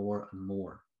more and more and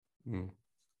more.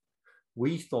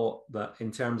 We thought that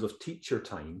in terms of teacher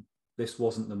time, this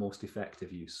wasn't the most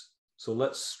effective use. So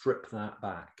let's strip that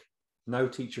back. Now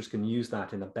teachers can use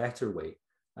that in a better way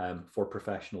for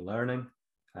professional learning,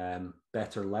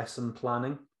 better lesson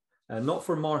planning, not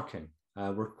for marking.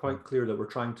 We're quite clear that we're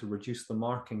trying to reduce the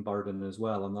marking burden as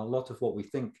well. And a lot of what we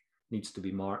think needs to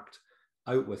be marked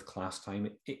out with class time,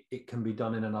 it can be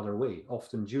done in another way,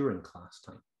 often during class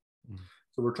time.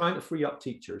 So we're trying to free up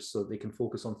teachers so they can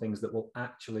focus on things that will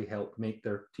actually help make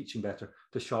their teaching better,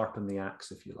 to sharpen the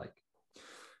axe, if you like.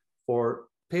 For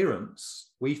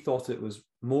parents, we thought it was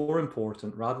more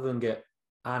important, rather than get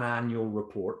an annual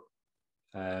report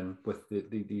with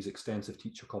these extensive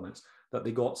teacher comments, that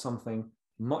they got something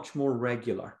much more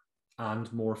regular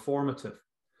and more formative.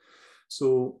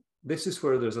 So this is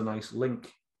where there's a nice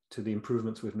link to the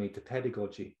improvements we've made to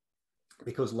pedagogy,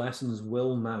 because lessons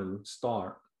will now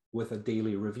start with a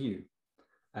daily review.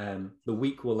 The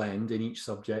week will end in each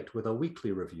subject with a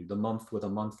weekly review, the month with a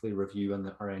monthly review,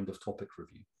 and our end of topic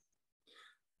review.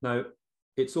 Now,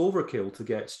 it's overkill to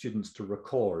get students to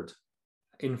record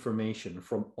information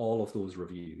from all of those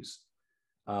reviews.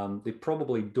 They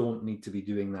probably don't need to be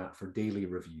doing that for daily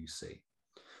reviews, say.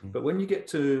 But when you get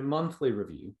to monthly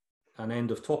review and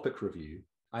end of topic review,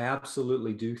 I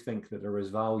absolutely do think that there is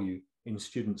value in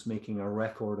students making a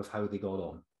record of how they got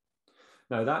on.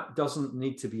 Now, that doesn't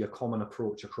need to be a common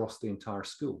approach across the entire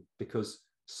school, because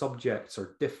subjects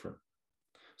are different.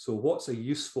 So what's a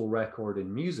useful record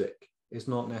in music is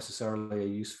not necessarily a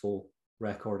useful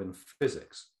record in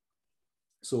physics.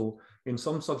 So in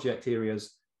some subject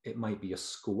areas, it might be a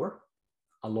score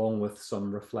along with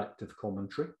some reflective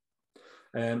commentary.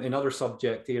 In other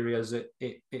subject areas,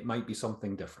 it might be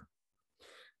something different.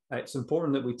 It's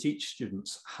important that we teach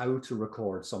students how to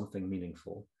record something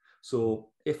meaningful. So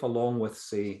if along with,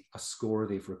 say, a score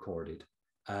they've recorded,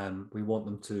 we want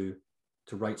them to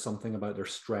write something about their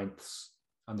strengths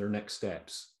and their next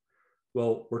steps,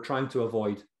 well, we're trying to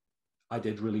avoid, I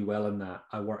did really well in that,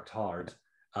 I worked hard.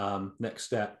 Next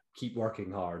step, keep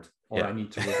working hard, or I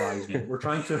need to revise more. We're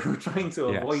trying to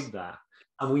avoid that.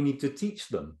 And we need to teach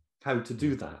them how to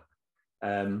do that.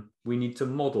 We need to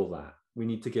model that. We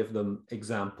need to give them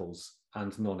examples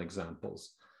and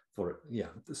non-examples for it. Yeah,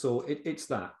 so it's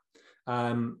that.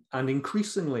 And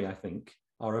increasingly, I think,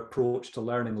 our approach to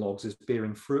learning logs is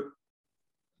bearing fruit,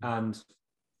 and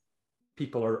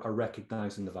people are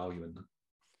recognizing the value in them.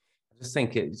 I just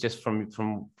think it's just from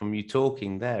you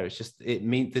talking there, it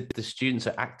means that the students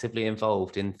are actively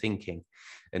involved in thinking,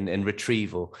 and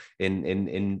retrieval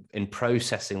in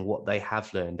processing what they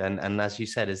have learned. And as you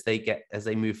said, as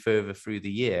they move further through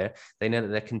the year, they know that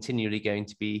they're continually going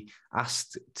to be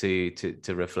asked to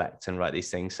reflect and write these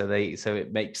things. So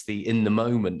it makes the in the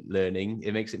moment learning,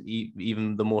 it makes it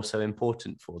even the more so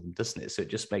important for them, doesn't it? So it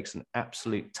just makes an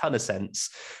absolute ton of sense.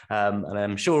 And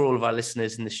I'm sure all of our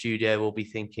listeners in the studio will be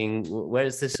thinking,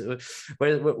 where's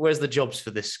the jobs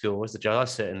for this school? Where's the job? I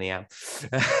certainly am.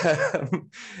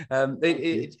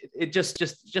 It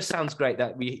just sounds great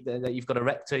that you've got a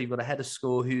rector, you've got a head of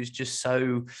school who's just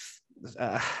so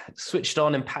switched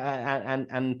on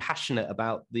and passionate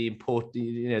about the important,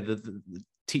 the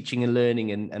teaching and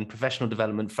learning and professional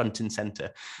development front and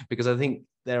center. Because I think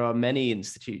there are many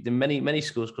institutes, many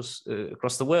schools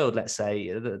across the world, let's say,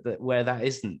 where that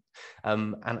isn't,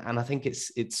 and I think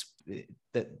it's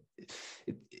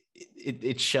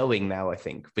showing now, I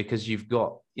think, because you've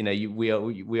got,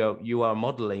 you are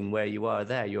modeling where you are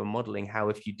there. You're modeling how,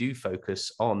 if you do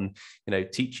focus on,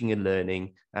 teaching and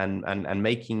learning and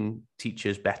making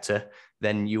teachers better,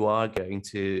 then you are going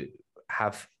to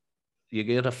have, you're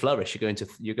going to flourish. You're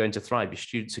going to thrive. Your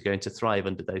students are going to thrive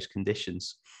under those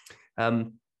conditions.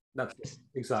 That's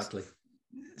exactly.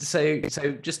 So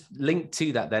just linked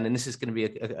to that then, and this is going to be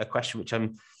a question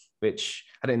which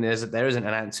I don't know there isn't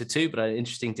an answer to, but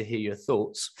interesting to hear your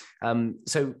thoughts.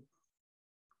 So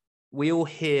we all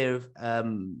hear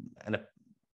and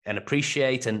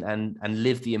appreciate and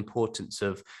live the importance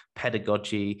of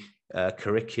pedagogy,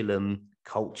 curriculum,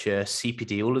 culture,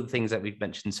 CPD, all of the things that we've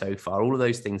mentioned so far, all of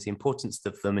those things, the importance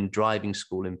of them in driving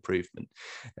school improvement.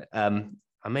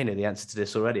 I may know the answer to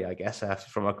this already, I guess,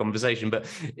 from our conversation, but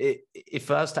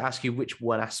if I was to ask you which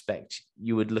one aspect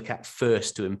you would look at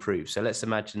first to improve. So let's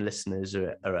imagine listeners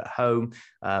are at home,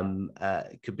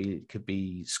 it could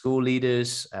be school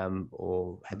leaders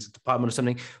or heads of department or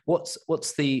something. What's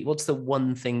the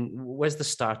one thing, where's the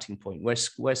starting point? Where's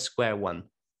square one?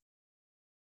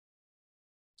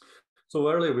 So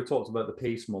earlier we talked about the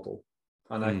PACE model,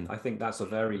 and I think that's a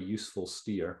very useful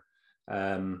steer.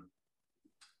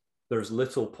 There's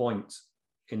little point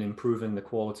in improving the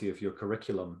quality of your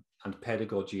curriculum and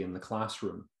pedagogy in the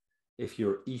classroom if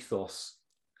your ethos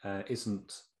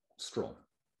isn't strong.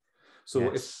 So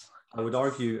yes. If I would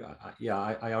argue,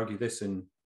 I argue this in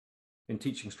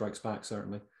Teaching Strikes Back,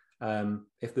 certainly.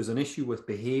 If there's an issue with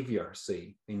behavior,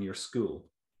 say, in your school,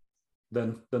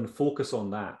 then focus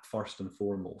on that first and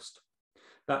foremost.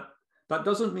 That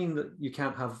doesn't mean that you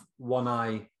can't have one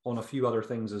eye on a few other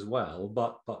things as well,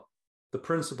 but the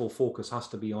principal focus has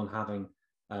to be on having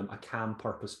a calm,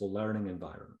 purposeful learning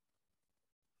environment.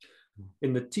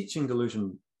 In The Teaching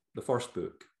Delusion, the first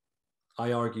book,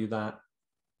 I argue that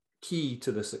key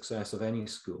to the success of any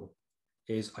school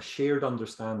is a shared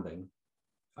understanding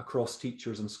across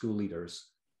teachers and school leaders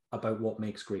about what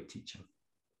makes great teaching.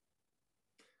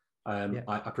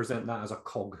 I present that as a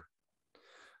cog.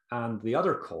 And the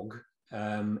other cog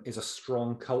is a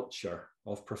strong culture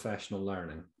of professional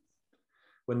learning.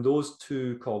 When those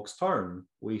two cogs turn,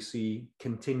 we see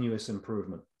continuous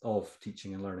improvement of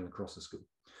teaching and learning across the school.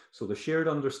 So the shared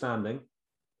understanding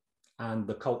and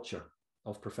the culture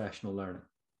of professional learning.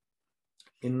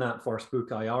 In that first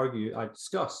book, I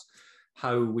discuss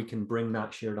how we can bring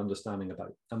that shared understanding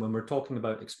about. And when we're talking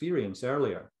about experience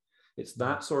earlier, it's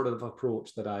that sort of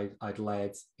approach that I'd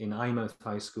led in Eyemouth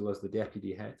High School as the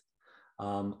deputy head.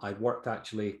 I'd worked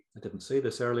actually, I didn't say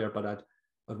this earlier, but I'd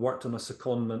worked on a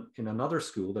secondment in another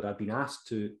school that I'd been asked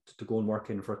to go and work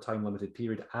in for a time limited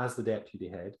period as the deputy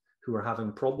head, who were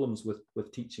having problems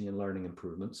with teaching and learning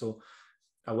improvement. So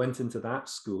I went into that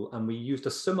school and we used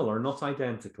a similar, not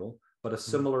identical, but a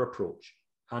similar approach.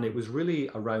 And it was really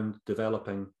around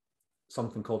developing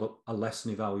something called a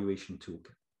lesson evaluation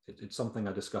toolkit. It's something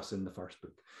I discuss in the first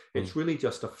book. It's really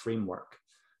just a framework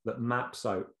that maps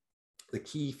out the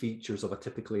key features of a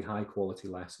typically high quality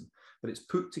lesson, but it's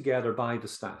put together by the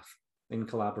staff in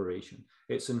collaboration.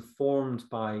 It's informed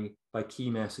by key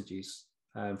messages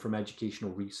from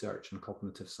educational research and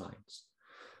cognitive science.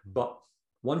 But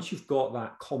once you've got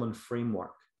that common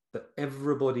framework that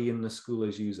everybody in the school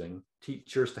is using,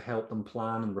 teachers to help them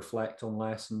plan and reflect on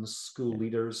lessons, school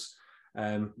leaders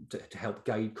to help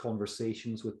guide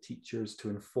conversations with teachers, to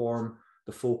inform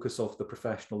the focus of the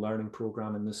professional learning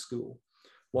program in the school.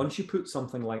 Once you put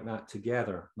something like that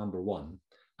together, number one,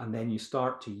 and then you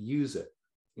start to use it,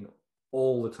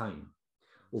 all the time,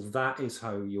 well, that is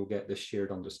how you'll get this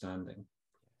shared understanding.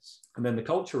 And then the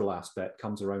cultural aspect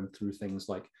comes around through things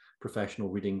like professional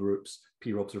reading groups,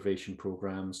 peer observation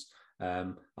programs, a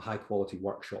high quality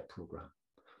workshop program.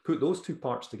 Put those two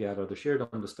parts together, the shared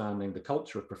understanding, the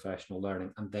culture of professional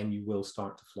learning, and then you will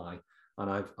start to fly.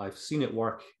 And I've seen it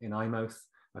work in Eyemouth.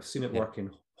 I've seen it work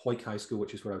in Hawick High School,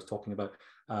 which is where I was talking about.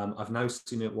 I've now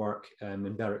seen it work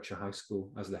in Berwickshire High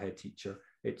School as the head teacher.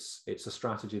 It's a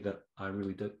strategy that I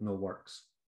really know works.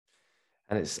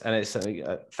 And it's something.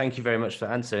 Thank you very much for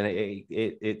answering.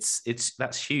 It's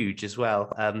that's huge as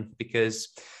well, because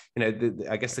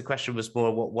I guess the question was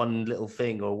more what one little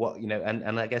thing or what,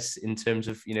 and I guess in terms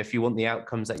of, if you want the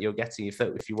outcomes that you're getting,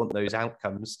 if you want those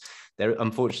outcomes, there,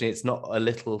 unfortunately, it's not a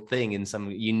little thing in some,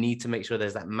 you need to make sure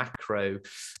there's that macro,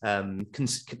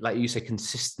 like you say,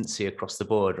 consistency across the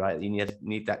board, right? You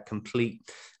need that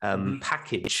complete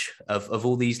package of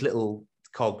all these little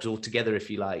cogs all together, if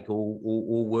you like,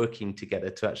 all working together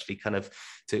to actually kind of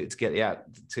to get the out.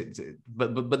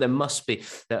 But there must be,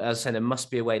 as I said, there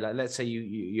must be a way. Like, let's say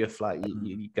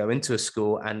you go into a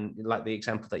school, and like the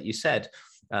example that you said,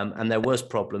 and there was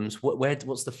problems.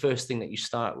 What's the first thing that you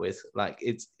start with? Like,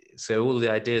 so all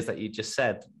the ideas that you just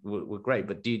said were great,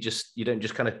 but you don't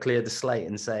just kind of clear the slate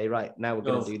and say, right, now we're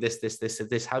going to do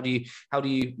this. How do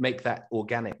you make that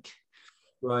organic?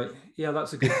 Right. Yeah,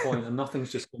 that's a good point. And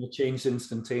nothing's just going to change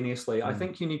instantaneously. I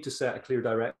think you need to set a clear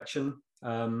direction.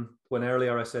 When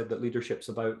earlier I said that leadership's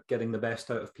about getting the best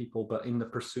out of people, but in the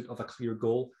pursuit of a clear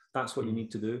goal, that's what you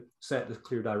need to do. Set the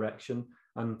clear direction.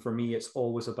 And for me, it's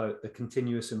always about the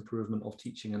continuous improvement of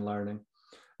teaching and learning.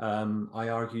 I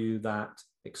argue that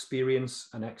experience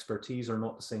and expertise are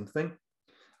not the same thing.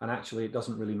 And actually, it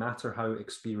doesn't really matter how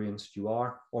experienced you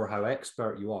are or how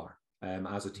expert you are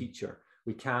as a teacher.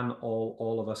 We can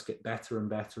all of us get better and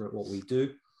better at what we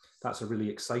do. That's a really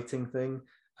exciting thing.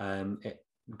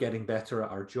 Getting better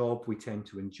at our job, we tend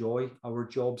to enjoy our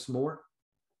jobs more.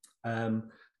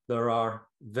 There are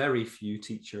very few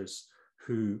teachers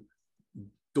who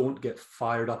don't get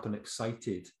fired up and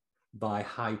excited by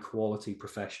high quality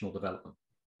professional development.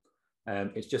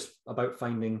 It's just about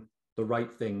finding the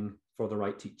right thing for the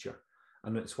right teacher.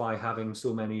 And it's why having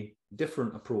so many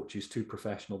different approaches to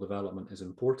professional development is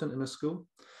important in a school.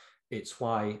 It's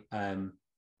why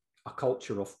a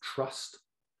culture of trust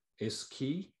is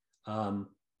key.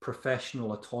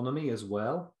 Professional autonomy as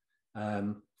well.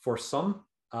 For some,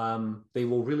 they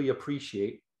will really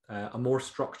appreciate a more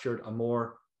structured, a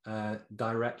more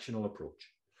directional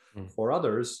approach. For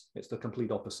others, it's the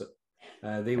complete opposite.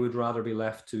 They would rather be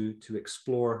left to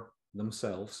explore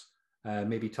themselves,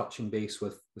 maybe touching base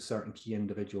with certain key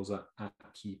individuals at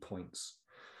key points.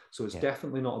 So it's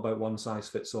definitely not about one size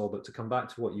fits all, but to come back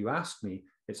to what you asked me,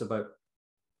 it's about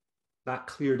that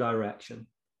clear direction.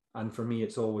 And for me,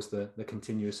 it's always the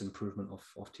continuous improvement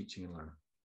of teaching and learning.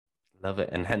 Love it.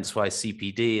 And hence why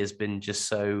CPD has been just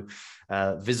so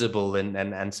visible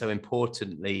and so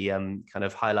importantly kind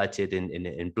of highlighted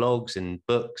in blogs and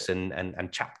books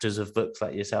and chapters of books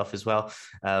like yourself as well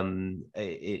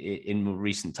in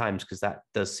recent times, because it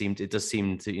does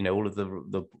seem to, all of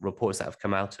the reports that have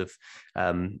come out of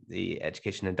the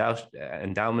Education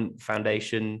Endowment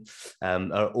Foundation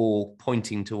are all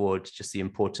pointing towards just the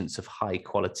importance of high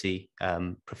quality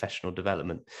professional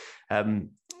development.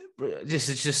 This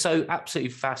is just so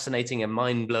absolutely fascinating and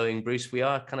mind-blowing, Bruce. We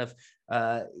are kind of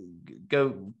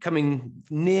coming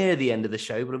near the end of the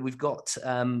show, but we've got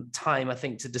time, I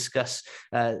think, to discuss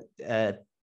the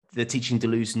Teaching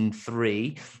Delusion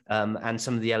 3 and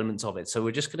some of the elements of it. So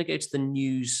we're just going to go to the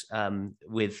news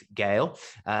with Gail,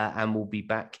 and we'll be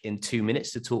back in 2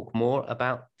 minutes to talk more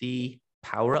about the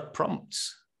Power Up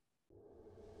prompts.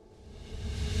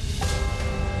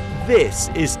 This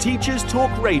is Teachers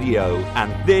Talk Radio,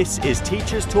 and this is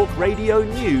Teachers Talk Radio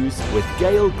News with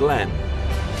Gail Glenn.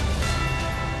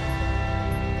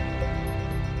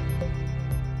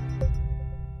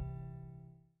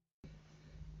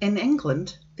 In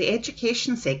England, the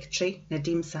Education Secretary,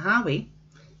 Nadhim Zahawi,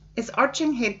 is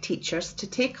urging head teachers to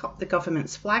take up the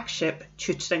government's flagship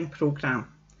tutoring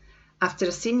programme, after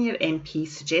a senior MP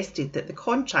suggested that the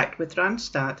contract with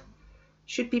Randstad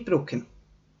should be broken.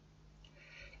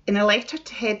 In a letter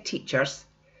to head teachers,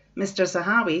 Mr.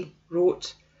 Zahawi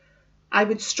wrote, "I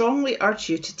would strongly urge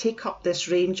you to take up this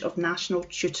range of national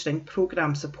tutoring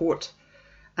programme support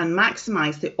and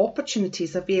maximise the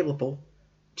opportunities available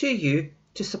to you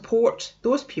to support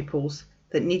those pupils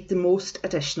that need the most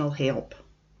additional help.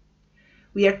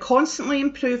 We are constantly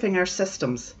improving our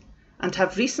systems and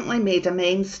have recently made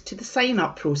amends to the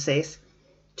sign-up process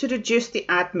to reduce the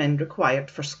admin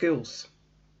required for schools."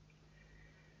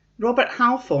 Robert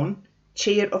Halfon,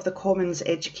 Chair of the Commons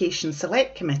Education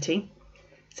Select Committee,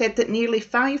 said that nearly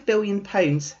 £5 billion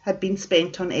had been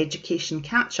spent on education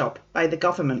catch-up by the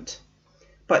government,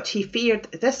 but he feared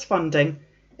this funding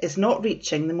is not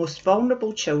reaching the most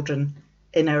vulnerable children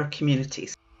in our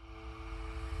communities.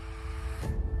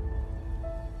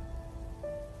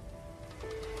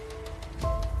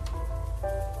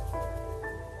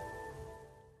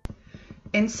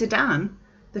 In Sudan,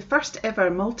 the first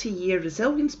ever multi-year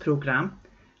resilience programme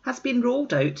has been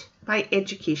rolled out by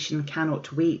Education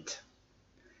Cannot Wait.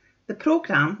 The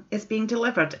programme is being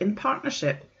delivered in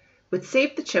partnership with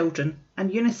Save the Children and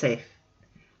UNICEF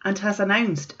and has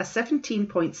announced a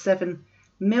 $17.7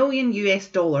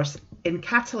 million in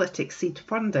catalytic seed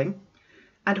funding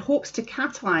and hopes to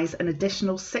catalyse an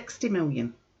additional 60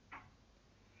 million.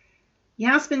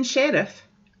 Yasmin Sheriff,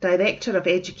 Director of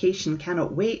Education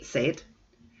Cannot Wait, said,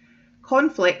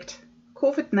 "Conflict,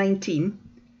 COVID-19,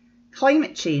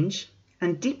 climate change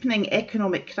and deepening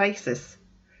economic crisis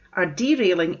are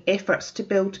derailing efforts to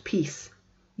build peace,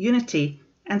 unity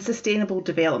and sustainable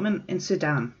development in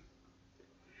Sudan.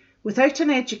 Without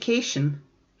an education,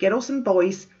 girls and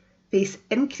boys face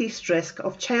increased risk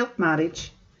of child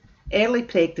marriage, early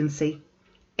pregnancy,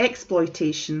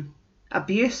 exploitation,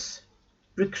 abuse,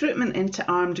 recruitment into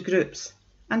armed groups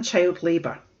and child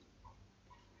labour.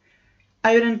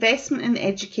 Our investment in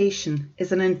education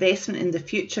is an investment in the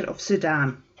future of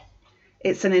Sudan.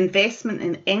 It's an investment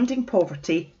in ending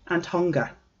poverty and hunger.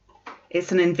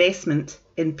 It's an investment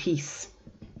in peace."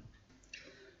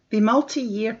 The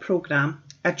multi-year programme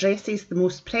addresses the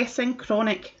most pressing,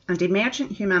 chronic and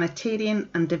emergent humanitarian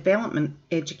and development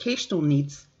educational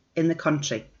needs in the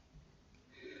country.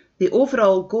 The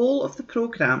overall goal of the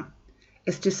programme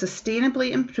is to sustainably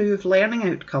improve learning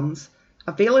outcomes,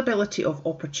 availability of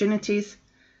opportunities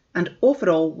and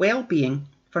overall well-being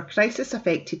for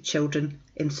crisis-affected children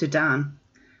in Sudan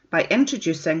by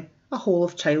introducing a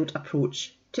whole-of-child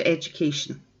approach to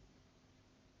education.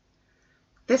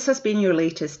 This has been your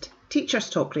latest Teachers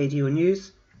Talk Radio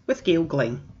News with Gail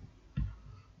Glenn.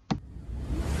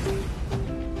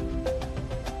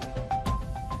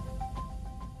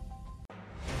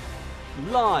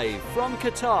 Live from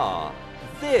Qatar,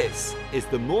 this is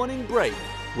The Morning Break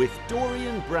with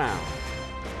Dorian Brown.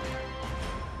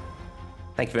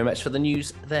 Thank you very much for the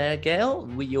news there, Gail.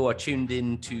 You are tuned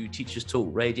in to Teachers Talk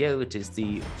Radio. It is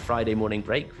the Friday morning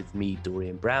break with me,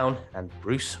 Dorian Brown, and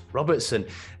Bruce Robertson.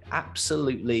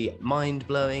 Absolutely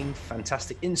mind-blowing,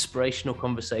 fantastic, inspirational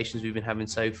conversations we've been having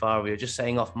so far. We were just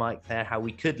saying off mic there how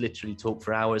we could literally talk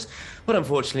for hours, but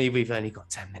unfortunately we've only got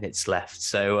 10 minutes left.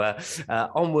 So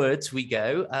onwards we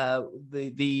go.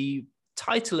 The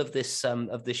title of this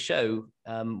show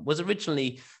was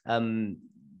originally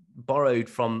borrowed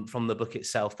from the book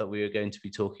itself that we were going to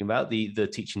be talking about, the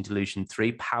Teaching Delusion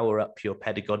 3, Power Up Your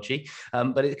Pedagogy,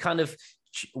 but it kind of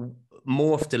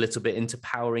morphed a little bit into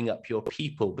powering up your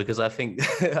people, because I think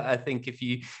if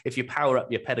you power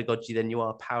up your pedagogy, then you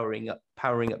are powering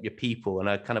up your people. And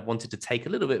I kind of wanted to take a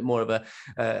little bit more of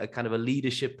a kind of a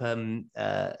leadership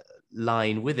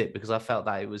line with it, because I felt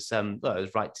that it was it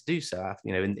was right to do so,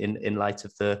 in light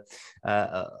of the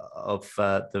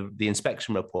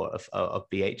inspection report of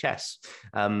BHS.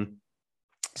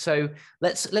 So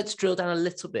let's drill down a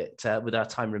little bit with our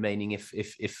time remaining,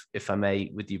 if I may,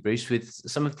 with you, Bruce, with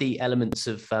some of the elements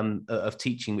of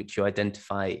teaching which you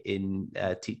identify in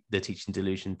the Teaching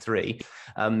Delusion 3.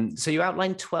 So you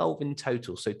outlined 12 in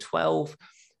total. So 12,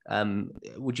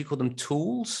 would you call them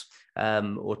tools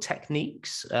or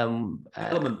techniques?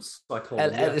 Elements, I call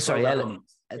them. Yeah, 12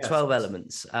 elements. Yes. 12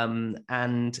 elements,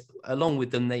 and along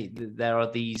with them, there are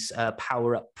these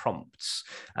power-up prompts,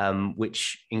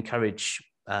 which encourage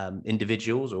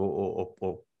individuals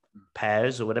or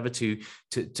pairs or whatever to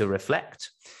reflect.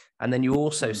 And then you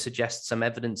also suggest some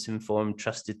evidence-informed,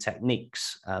 trusted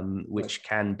techniques, which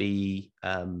can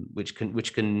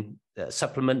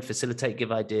supplement, facilitate,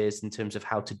 give ideas in terms of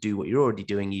how to do what you're already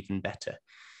doing even better.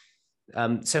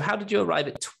 So how did you arrive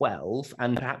at 12?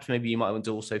 And perhaps maybe you might want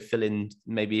to also fill in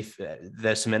maybe if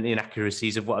there's some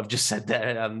inaccuracies of what I've just said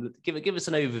there. Give us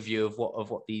an overview of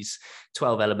what these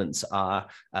 12 elements are,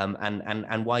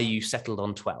 and why you settled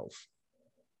on 12.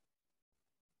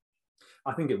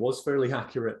 I think it was fairly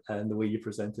accurate in the way you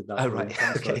presented that. Oh,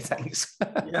 right. Okay, thanks.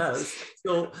 Yes.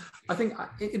 So I think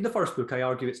in the first book, I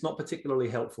argue it's not particularly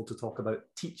helpful to talk about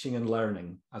teaching and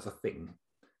learning as a thing,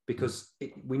 because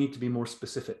we need to be more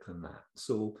specific than that.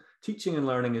 So teaching and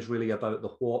learning is really about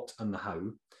the what and the how.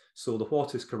 So the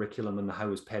what is curriculum and the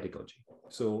how is pedagogy.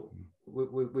 So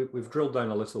we've drilled down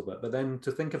a little bit, but then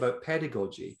to think about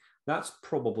pedagogy, that's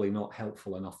probably not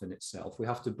helpful enough in itself. We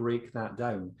have to break that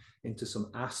down into some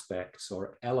aspects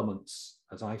or elements,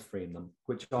 as I frame them,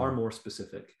 which are more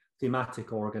specific,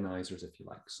 thematic organizers, if you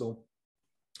like. So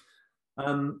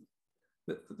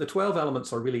the 12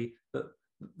 elements are really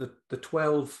the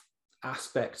 12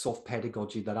 aspects of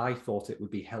pedagogy that I thought it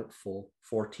would be helpful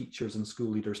for teachers and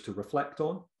school leaders to reflect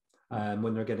on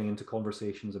when they're getting into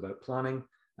conversations about planning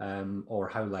or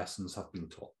how lessons have been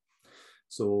taught.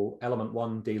 So element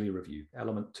 1, daily review.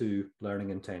 Element 2,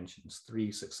 learning intentions.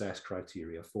 3, success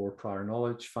criteria. 4, prior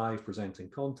knowledge. 5, presenting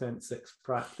content. 6,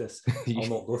 practice. I'll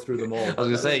not go through them all. I was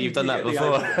going to say, you've done that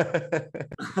before.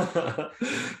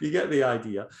 You get the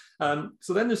idea.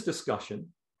 So then there's discussion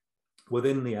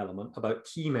within the element about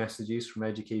key messages from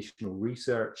educational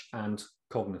research and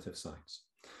cognitive science.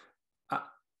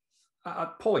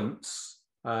 At points,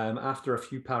 after a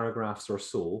few paragraphs or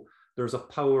so, there's a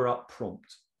power-up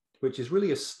prompt, which is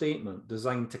really a statement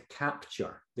designed to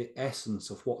capture the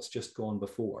essence of what's just gone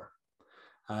before,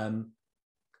 and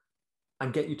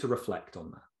get you to reflect on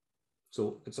that.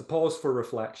 So it's a pause for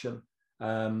reflection,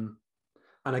 and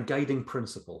a guiding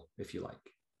principle, if you like.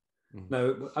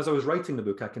 Now, as I was writing the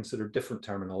book, I considered different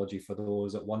terminology for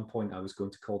those. At one point, I was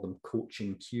going to call them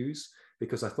coaching cues,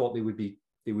 because I thought they would be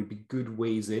good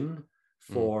ways in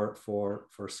for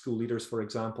school leaders, for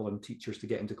example, and teachers to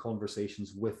get into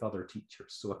conversations with other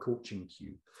teachers. So a coaching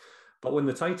cue. But when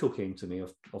the title came to me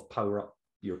of Power Up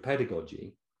Your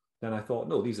Pedagogy, then I thought,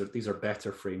 no, these are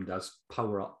better framed as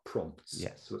power up prompts.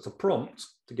 Yes. So it's a prompt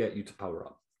to get you to power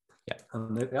up. Yeah.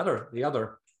 And the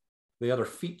other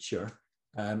feature,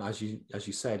 as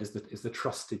you said, is the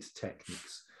trusted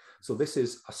techniques. So this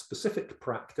is a specific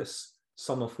practice,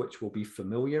 some of which will be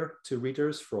familiar to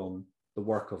readers from the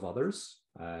work of others.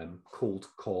 Cold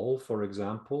call, for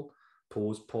example,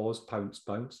 pause, pounce,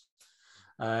 bounce,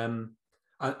 and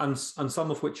some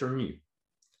of which are new,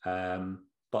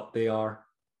 but they are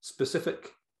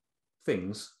specific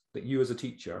things that you as a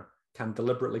teacher can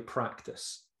deliberately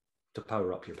practice to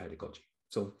power up your pedagogy.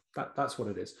 So that's what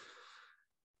it is.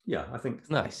 Yeah, I think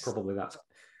nice. Probably that's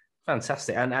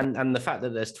fantastic. And the fact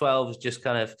that there's 12 is just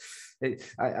kind of,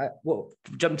 what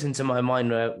jumped into my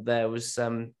mind there was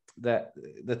that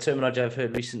the terminology I've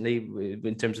heard recently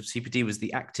in terms of CPD was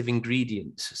the active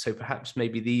ingredients. So perhaps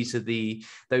maybe these are these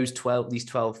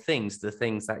 12 things, the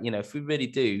things that, if we really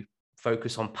do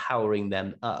focus on powering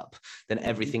them up, then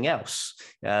everything else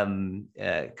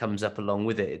comes up along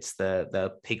with it. It's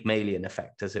the Pygmalion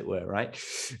effect, as it were, right?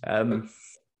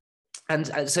 And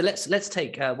so let's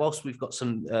take whilst we've got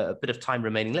some a bit of time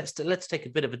remaining, let's take a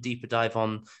bit of a deeper dive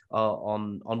on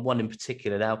one in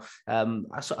particular. Now,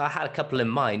 I had a couple in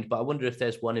mind, but I wonder if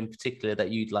there's one in particular that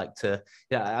you'd like to.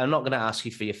 Yeah, I'm not going to ask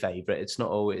you for your favourite. It's not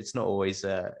always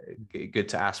good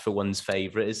to ask for one's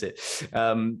favourite, is it?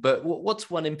 But what's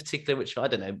one in particular which, I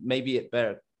don't know, maybe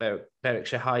at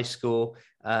Berwickshire High School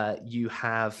you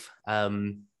have I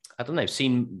don't know,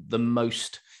 seen the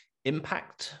most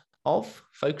impact of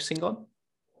focusing on?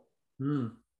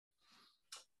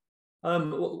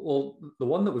 Well, the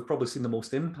one that we've probably seen the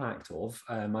most impact of,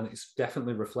 and it's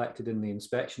definitely reflected in the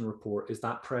inspection report, is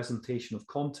that presentation of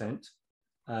content.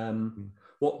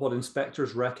 What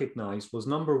inspectors recognised was,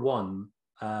 number one,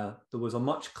 there was a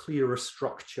much clearer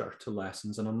structure to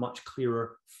lessons and a much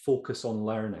clearer focus on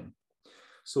learning.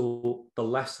 So the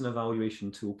lesson evaluation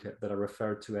toolkit that I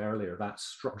referred to earlier, that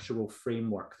structural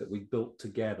framework that we built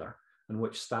together, and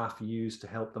which staff use to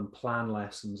help them plan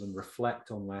lessons and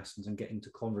reflect on lessons and get into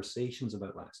conversations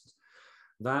about lessons.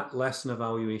 That lesson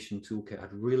evaluation toolkit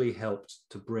had really helped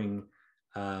to bring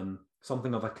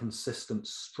something of a consistent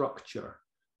structure,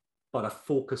 but a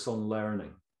focus on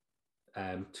learning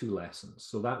to lessons.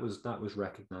 So that was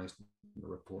recognised in the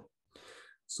report.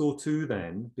 So too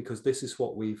then, because this is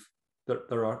what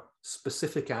there are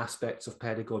specific aspects of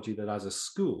pedagogy that as a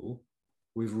school,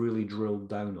 we've really drilled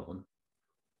down on.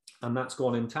 And that's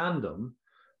gone in tandem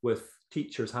with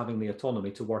teachers having the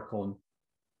autonomy to work on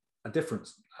a different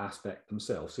aspect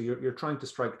themselves. So you're trying to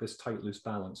strike this tight, loose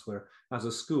balance where as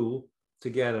a school,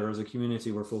 together as a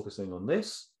community, we're focusing on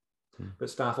this,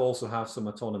 but staff also have some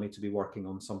autonomy to be working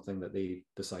on something that they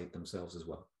decide themselves as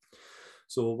well.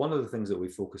 So one of the things that we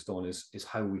focused on is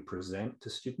how we present to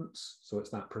students. So it's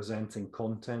that presenting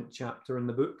content chapter in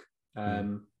the book.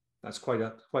 That's quite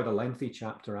a lengthy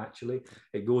chapter, actually.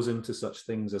 It goes into such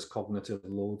things as cognitive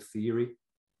load theory.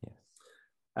 Yes.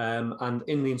 And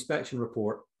in the inspection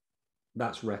report,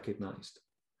 that's recognised.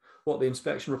 What the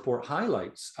inspection report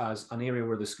highlights as an area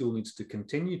where the school needs to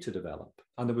continue to develop,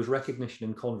 and there was recognition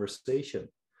in conversation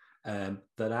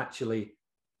that actually,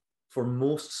 for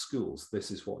most schools,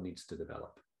 this is what needs to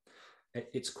develop.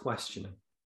 It's questioning.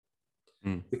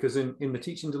 Because in the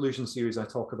Teaching Delusion series, I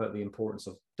talk about the importance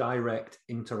of direct,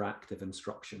 interactive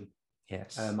instruction.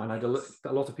 Yes. And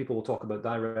a lot of people will talk about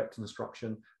direct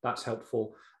instruction. That's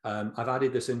helpful. I've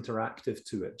added this interactive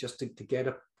to it just to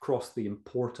get across the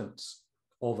importance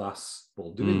of us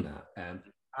while doing that.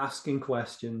 Asking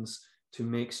questions to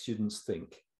make students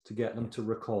think, to get them to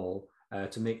recall,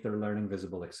 to make their learning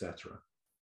visible, etc.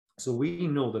 So we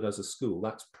know that as a school,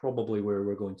 that's probably where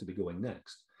we're going to be going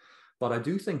next. But I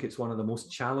do think it's one of the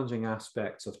most challenging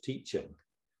aspects of teaching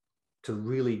to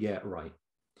really get right.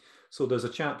 So there's a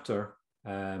chapter,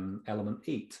 element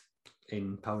 8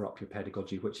 in Power Up Your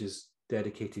Pedagogy, which is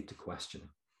dedicated to questioning.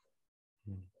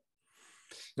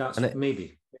 That's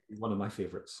maybe one of my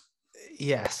favorites.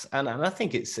 Yes, and I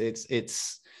think it's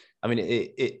I mean,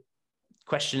 it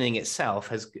questioning itself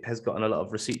has gotten a lot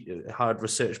of hard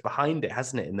research behind it,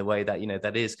 hasn't it? In the way that, you know,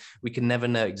 that is, we can never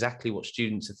know exactly what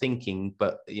students are thinking,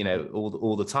 but, you know,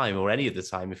 all the time, or any of the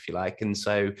time, if you like. And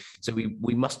so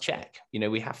we must check. You know,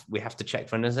 we have to check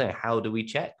for understanding. How do we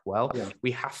check? Well,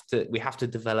 we have to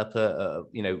develop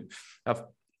I've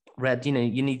read, you know,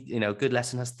 you need, you know, a good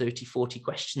lesson has 30, 40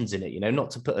 questions in it, you know,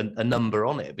 not to put a number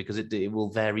on it, because it will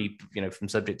vary, you know, from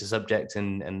subject to subject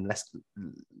and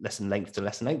lesson length to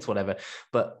lesson length, whatever.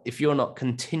 But if you're not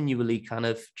continually kind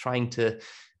of trying to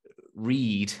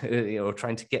read or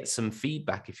trying to get some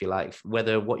feedback, if you like,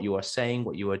 whether what you are saying,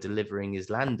 what you are delivering is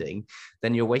landing,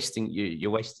 then you're wasting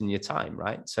your time,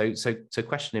 right? So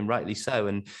questioning, rightly so.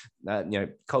 And you know,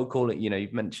 cold calling, you know,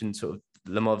 you've mentioned sort of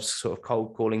Lemov's sort of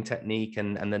cold calling technique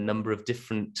and the number of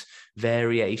different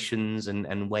variations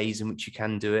and ways in which you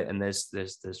can do it. And there's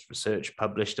research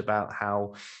published about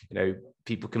how, you know,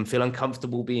 people can feel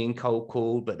uncomfortable being cold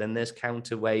called, but then there's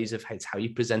counter ways of how you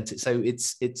present it. So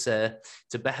it's a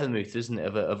behemoth, isn't it,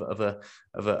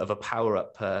 of a power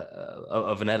up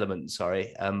of an element,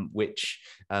 sorry, which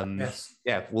yes.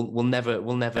 Yeah, we'll never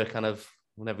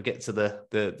get to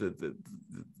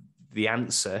the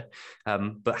answer,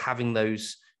 but having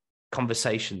those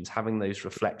conversations, having those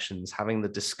reflections, having the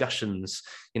discussions,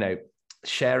 you know,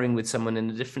 sharing with someone in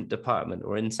a different department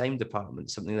or in the same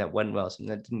department something that went well, something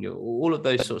that didn't go, all of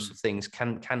those sorts of things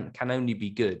can only be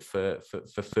good for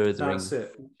furthering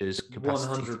teachers'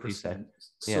 capacity 100%.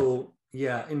 So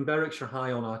yeah, in Berwickshire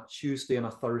High on a Tuesday and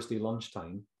a Thursday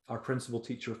lunchtime, our principal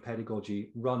teacher of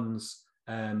pedagogy runs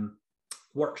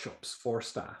workshops for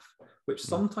staff, which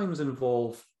sometimes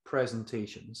involve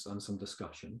presentations and some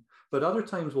discussion, but other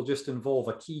times will just involve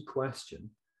a key question,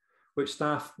 which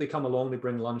staff, they come along, they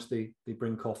bring lunch, they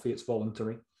bring coffee, it's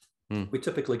voluntary. We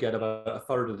typically get about a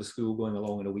third of the school going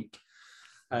along in a week.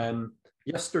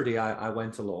 Yesterday I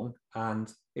went along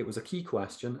and it was a key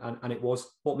question, and it was,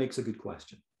 what makes a good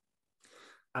question?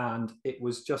 And it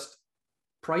was just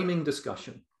priming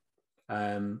discussion.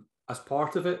 As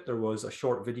part of it, there was a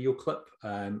short video clip.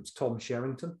 It's Tom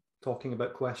Sherrington talking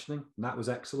about questioning, and that was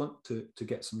excellent to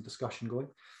get some discussion going.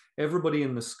 Everybody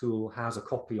in the school has a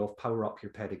copy of Power Up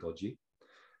Your Pedagogy,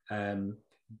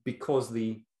 because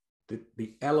the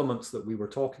elements that we were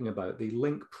talking about, they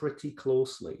link pretty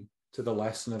closely to the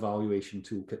lesson evaluation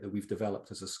toolkit that we've developed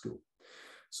as a school.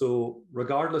 So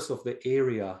regardless of the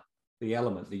area, the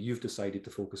element that you've decided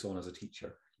to focus on as a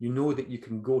teacher, you know that you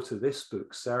can go to this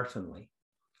book, certainly.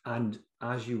 And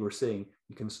as you were saying,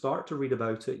 you can start to read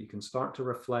about it, you can start to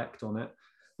reflect on it.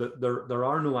 There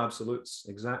are no absolutes,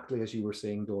 exactly as you were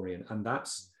saying, Dorian. And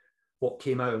that's what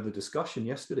came out of the discussion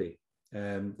yesterday.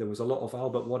 There was a lot of,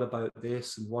 but what about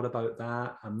this and what about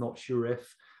that? I'm not sure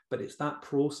if, but it's that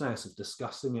process of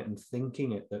discussing it and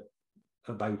thinking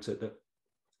about it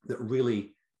that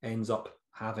really ends up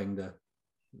having the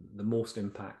most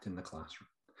impact in the classroom.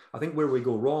 I think where we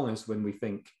go wrong is when we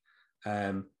think,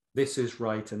 this is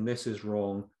right and this is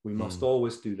wrong. We must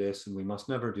always do this and we must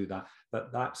never do that.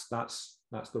 But that's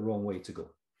the wrong way to go.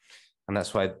 And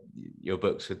that's why your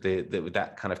books with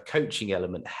that kind of coaching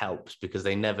element helps, because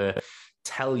they never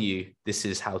tell you this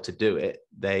is how to do it.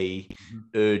 They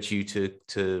urge you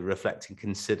to reflect and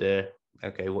consider,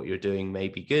 okay, what you're doing may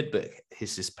be good, but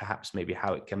this is perhaps maybe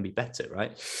how it can be better,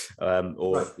 right?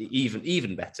 Or right.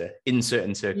 even better in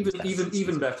certain circumstances.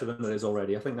 Even better than it is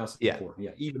already. I think that's important.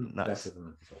 Yeah, even better than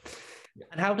it is already. Yeah.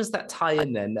 And how does that tie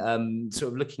in then,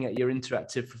 sort of looking at your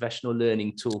interactive professional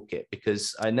learning toolkit?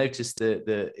 Because I noticed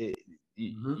that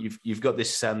you've got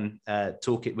this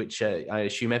toolkit, which I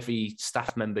assume every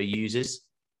staff member uses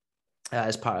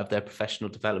as part of their professional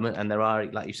development, and there are,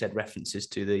 like you said, references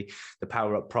to the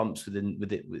power up prompts within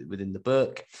the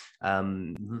book.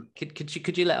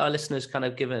 Could you let our listeners kind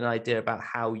of give an idea about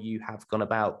how you have gone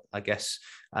about, I guess,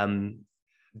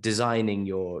 designing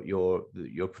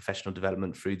your professional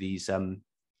development through these learning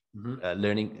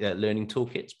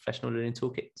toolkits, professional learning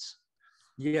toolkits?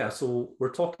 Yeah, so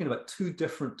we're talking about two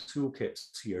different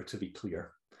toolkits here, to be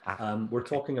clear. We're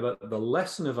talking about the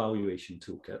lesson evaluation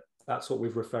toolkit. That's what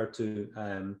we've referred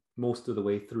to most of the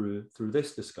way through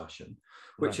this discussion,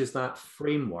 which is that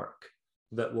framework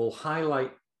that will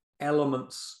highlight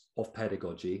elements of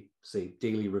pedagogy, say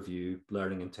daily review,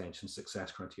 learning intention,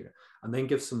 success criteria, and then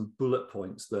give some bullet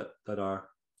points that are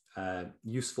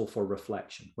useful for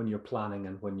reflection when you're planning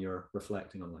and when you're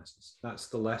reflecting on lessons. That's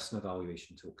the lesson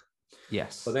evaluation toolkit.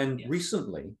 Yes. But then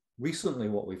recently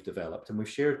what we've developed, and we've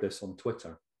shared this on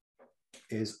Twitter,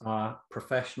 is a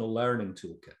professional learning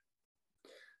toolkit.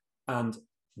 And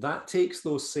that takes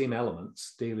those same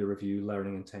elements, daily review,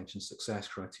 learning intention, success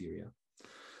criteria,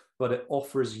 but it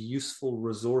offers useful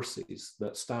resources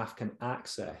that staff can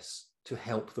access to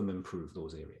help them improve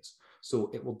those areas. So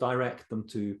it will direct them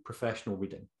to professional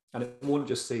reading. And it won't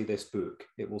just say this book,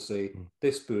 it will say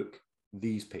this book,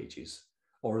 these pages,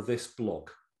 or this blog,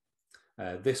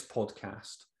 this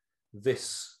podcast,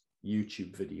 this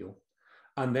YouTube video.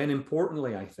 And then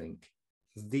importantly, I think,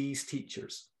 these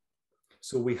teachers.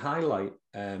 So we highlight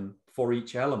for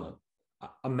each element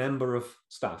a member of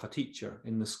staff, a teacher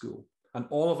in the school, and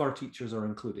all of our teachers are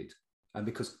included. And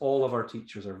because all of our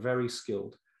teachers are very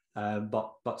skilled,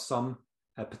 but some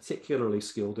particularly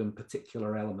skilled in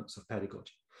particular elements of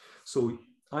pedagogy. So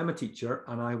I'm a teacher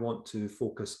and I want to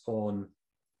focus on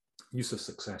use of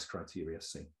success criteria,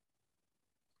 say.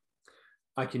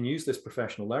 I can use this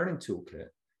professional learning toolkit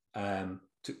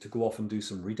to go off and do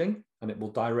some reading, and it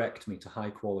will direct me to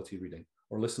high quality reading,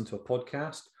 or listen to a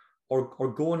podcast,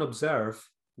 or go and observe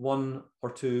one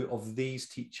or two of these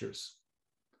teachers,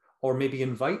 or maybe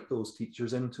invite those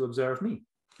teachers in to observe me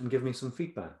and give me some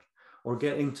feedback, or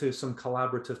get into some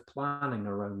collaborative planning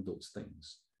around those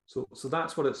things. So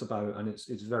that's what it's about, and it's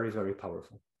very, very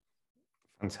powerful.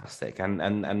 Fantastic.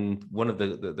 And one of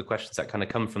the questions that kind of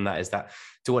come from that is that,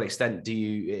 to what extent do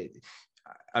you,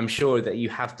 I'm sure that you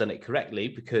have done it correctly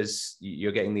because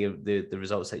you're getting the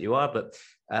results that you are, but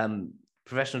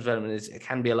professional development it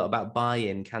can be a lot about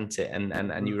buy-in, can't it?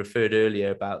 And you referred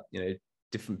earlier about,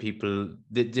 different people,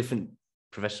 the different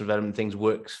professional development things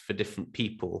works for different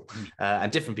people, and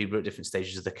different people are at different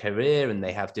stages of their career, and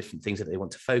they have different things that they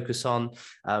want to focus on.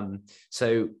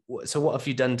 So what have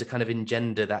you done to kind of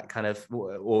engender that kind of,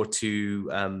 or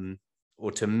to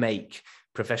make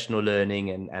professional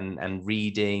learning and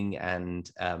reading and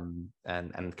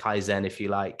Kaizen, if you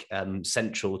like,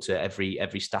 central to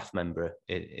every staff member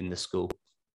in the school?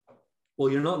 Well,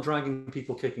 you're not dragging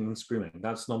people kicking and screaming.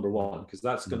 That's number one, because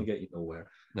that's going to get you nowhere.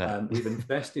 No. We've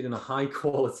invested in a high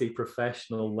quality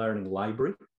professional learning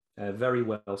library, very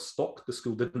well stocked. The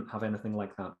school didn't have anything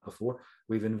like that before.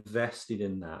 We've invested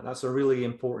in that. That's a really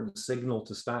important signal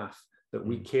to staff that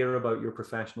we care about your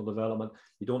professional development.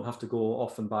 You don't have to go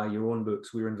off and buy your own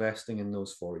books. We're investing in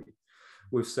those for you.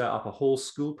 We've set up a whole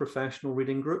school professional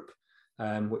reading group,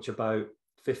 which about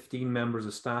 15 members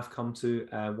of staff come to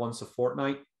once a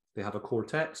fortnight. They have a core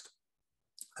text.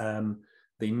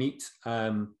 They meet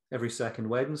every second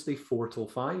Wednesday, 4 till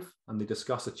 5, and they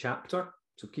discuss a chapter.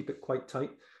 So keep it quite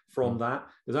tight. From that,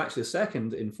 there's actually a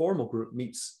second informal group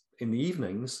meets in the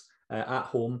evenings at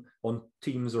home on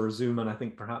Teams or Zoom, and I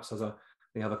think perhaps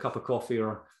they have a cup of coffee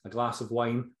or a glass of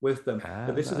wine with them.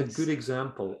 But this is a good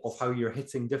example of how you're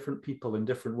hitting different people in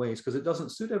different ways, because it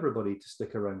doesn't suit everybody to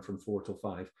stick around from 4 till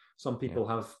 5. Some people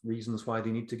have reasons why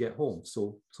they need to get home.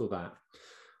 So that.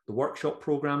 The workshop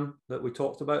program that we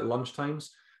talked about, lunchtimes,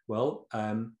 well,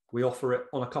 we offer it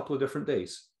on a couple of different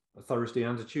days, a Thursday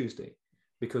and a Tuesday,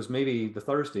 because maybe the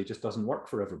Thursday just doesn't work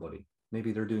for everybody.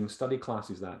 Maybe they're doing study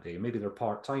classes that day. Maybe they're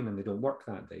part-time and they don't work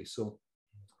that day. So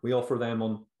we offer them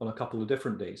on a couple of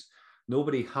different days.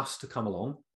 Nobody has to come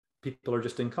along. People are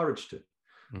just encouraged to.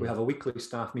 We have a weekly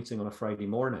staff meeting on a Friday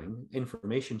morning,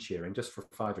 information sharing just for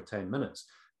 5 or 10 minutes.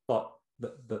 But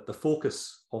the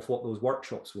focus of what those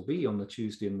workshops will be on the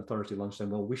Tuesday and the Thursday lunchtime,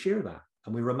 well, we share that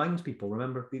and we remind people,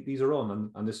 remember, these are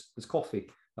on, and there's coffee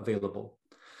available.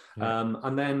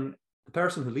 And then the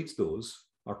person who leads those,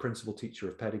 our principal teacher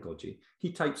of pedagogy,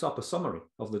 he types up a summary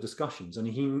of the discussions and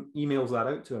he emails that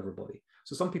out to everybody.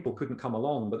 So some people couldn't come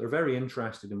along, but they're very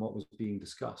interested in what was being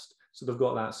discussed. So they've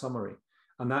got that summary,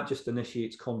 and that just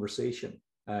initiates conversation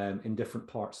in different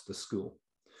parts of the school.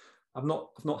 I've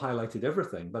not highlighted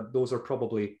everything, but those are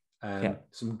probably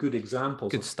some good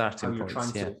examples. Good starting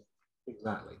points.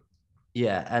 Exactly.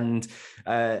 Yeah, and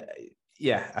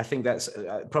I think that's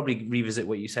probably revisit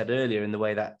what you said earlier in the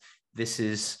way that this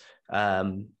is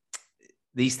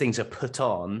these things are put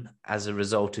on as a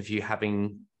result of you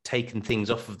having taken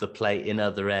things off of the plate in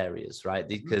other areas, right?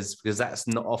 Because that's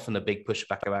not often a big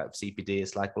pushback about CPD.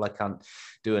 It's like, well, I can't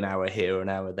do an hour here or an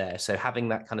hour there. So having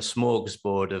that kind of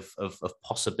smorgasbord of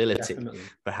possibility,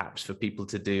 perhaps, for people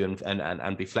to do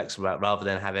and be flexible about, rather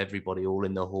than have everybody all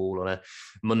in the hall on a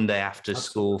Monday after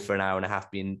school for an hour and a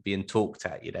half being talked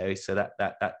at, So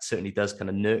that certainly does kind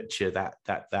of nurture that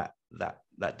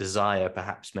that desire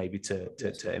perhaps maybe to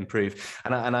improve.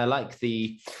 And I like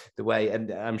the way,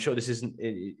 and I'm sure this isn't,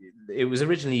 it was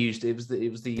originally used, it was the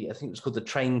I think it was called the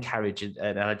train carriage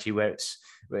analogy, where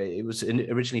it was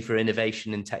originally for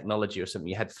innovation in technology or something.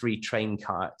 You had 3 train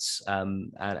carts,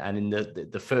 and in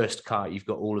the first cart you've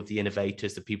got all of the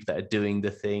innovators, the people that are doing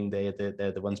the thing. They're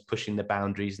the ones pushing the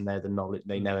boundaries, and they're the knowledge,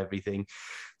 they know everything.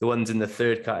 The ones in the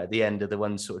third cart at the end are the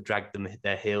ones sort of drag them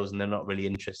their heels, and they're not really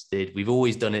interested. We've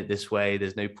always done it this way.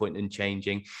 There's no point in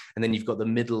changing. And then you've got the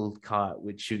middle cart,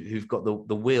 who've got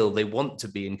the will. They want to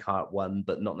be in cart 1,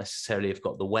 but not necessarily have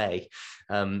got the way.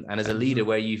 And as a leader,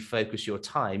 where you focus your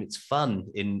time, it's fun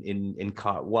in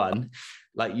cart 1.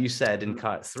 Like you said, in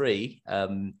cart 3,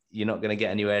 you're not going to get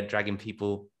anywhere dragging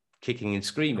people kicking and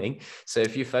screaming. So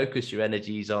if you focus your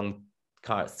energies on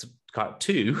cart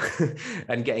 2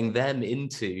 and getting them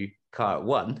into cart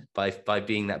 1 by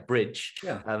being that bridge,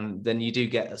 then you do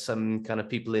get some kind of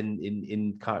people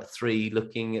in cart 3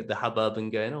 looking at the hubbub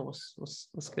and going, oh, what's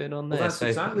going on there? Well, that's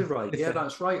exactly right. Yeah,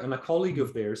 that's right. And a colleague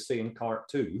of theirs, say in cart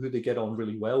 2, who they get on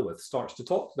really well with, starts to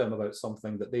talk to them about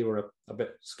something that they were a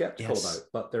bit skeptical about,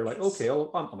 but they're like, okay,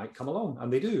 I might come along,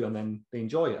 and they do, and then they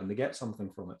enjoy it and they get something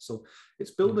from it. So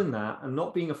it's building that and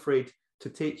not being afraid to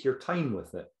take your time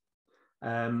with it.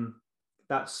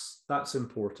 That's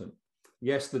important.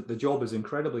 Yes, the job is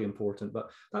incredibly important, but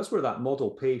that's where that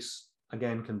model pace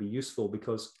again can be useful,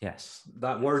 because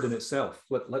that word in itself,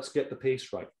 let's get the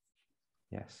pace right.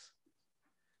 Yes.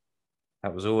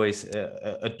 That was always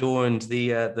adorned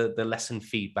the lesson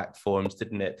feedback forums,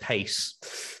 didn't it? Pace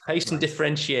and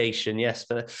differentiation. Yes,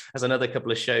 but as another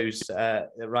couple of shows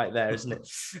right there, isn't it?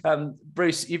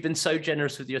 Bruce, you've been so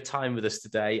generous with your time with us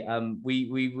today.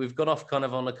 We've gone off kind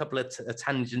of on a couple of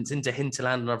tangents into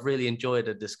hinterland, and I've really enjoyed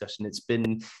the discussion. It's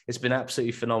been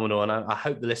absolutely phenomenal, and I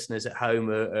hope the listeners at home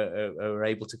are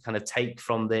able to kind of take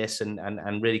from this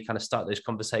and really kind of start those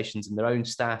conversations in their own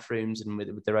staff rooms and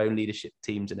with their own leadership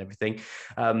teams and everything.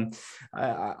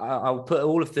 I'll put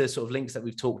all of the sort of links that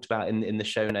we've talked about in the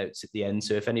show notes at the end.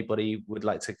 So if anybody would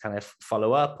like to kind of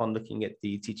follow up on looking at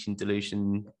the Teaching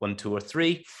Delusion 1, 2, or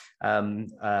 3,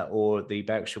 or the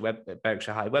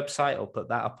Berwickshire High website, I'll put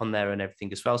that up on there and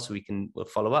everything as well, so we'll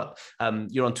follow up.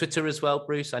 You're on Twitter as well,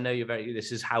 Bruce. I know you're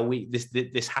this is how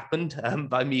this happened,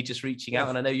 by me just reaching out,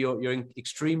 and I know you're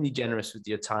extremely generous with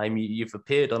your time. You've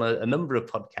appeared on a number of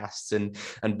podcasts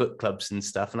and book clubs and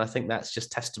stuff, and I think that's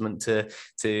just testament to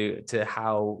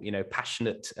how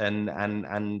passionate and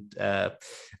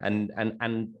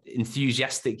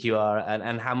enthusiastic you are,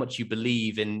 and how much you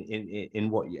believe in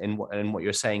what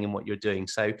you're saying and what you're doing.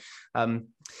 So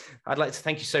I'd like to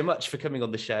thank you so much for coming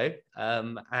on the show,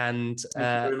 and thank you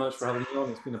very much for having me on.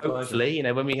 It's been a pleasure. Hopefully,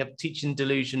 when we have Teaching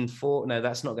Delusion 4, no,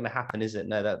 that's not going to happen, is it?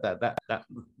 No, that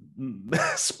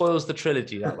spoils the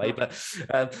trilogy that way. But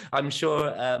I'm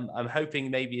sure, I'm hoping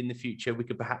maybe in the future we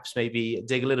could perhaps maybe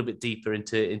dig a little bit deeper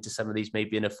into some of these,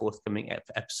 maybe in a forthcoming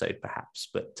episode perhaps.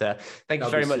 But thank you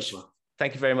very much.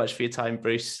 Thank you very much for your time,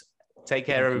 Bruce. Take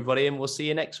care, everybody, and we'll see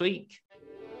you next week.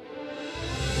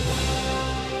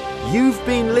 You've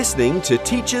been listening to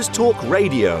Teachers Talk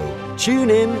Radio. Tune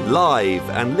in live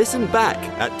and listen back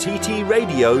at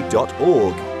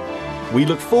ttradio.org. We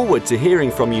look forward to hearing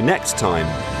from you next time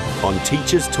on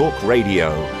Teachers Talk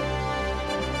Radio.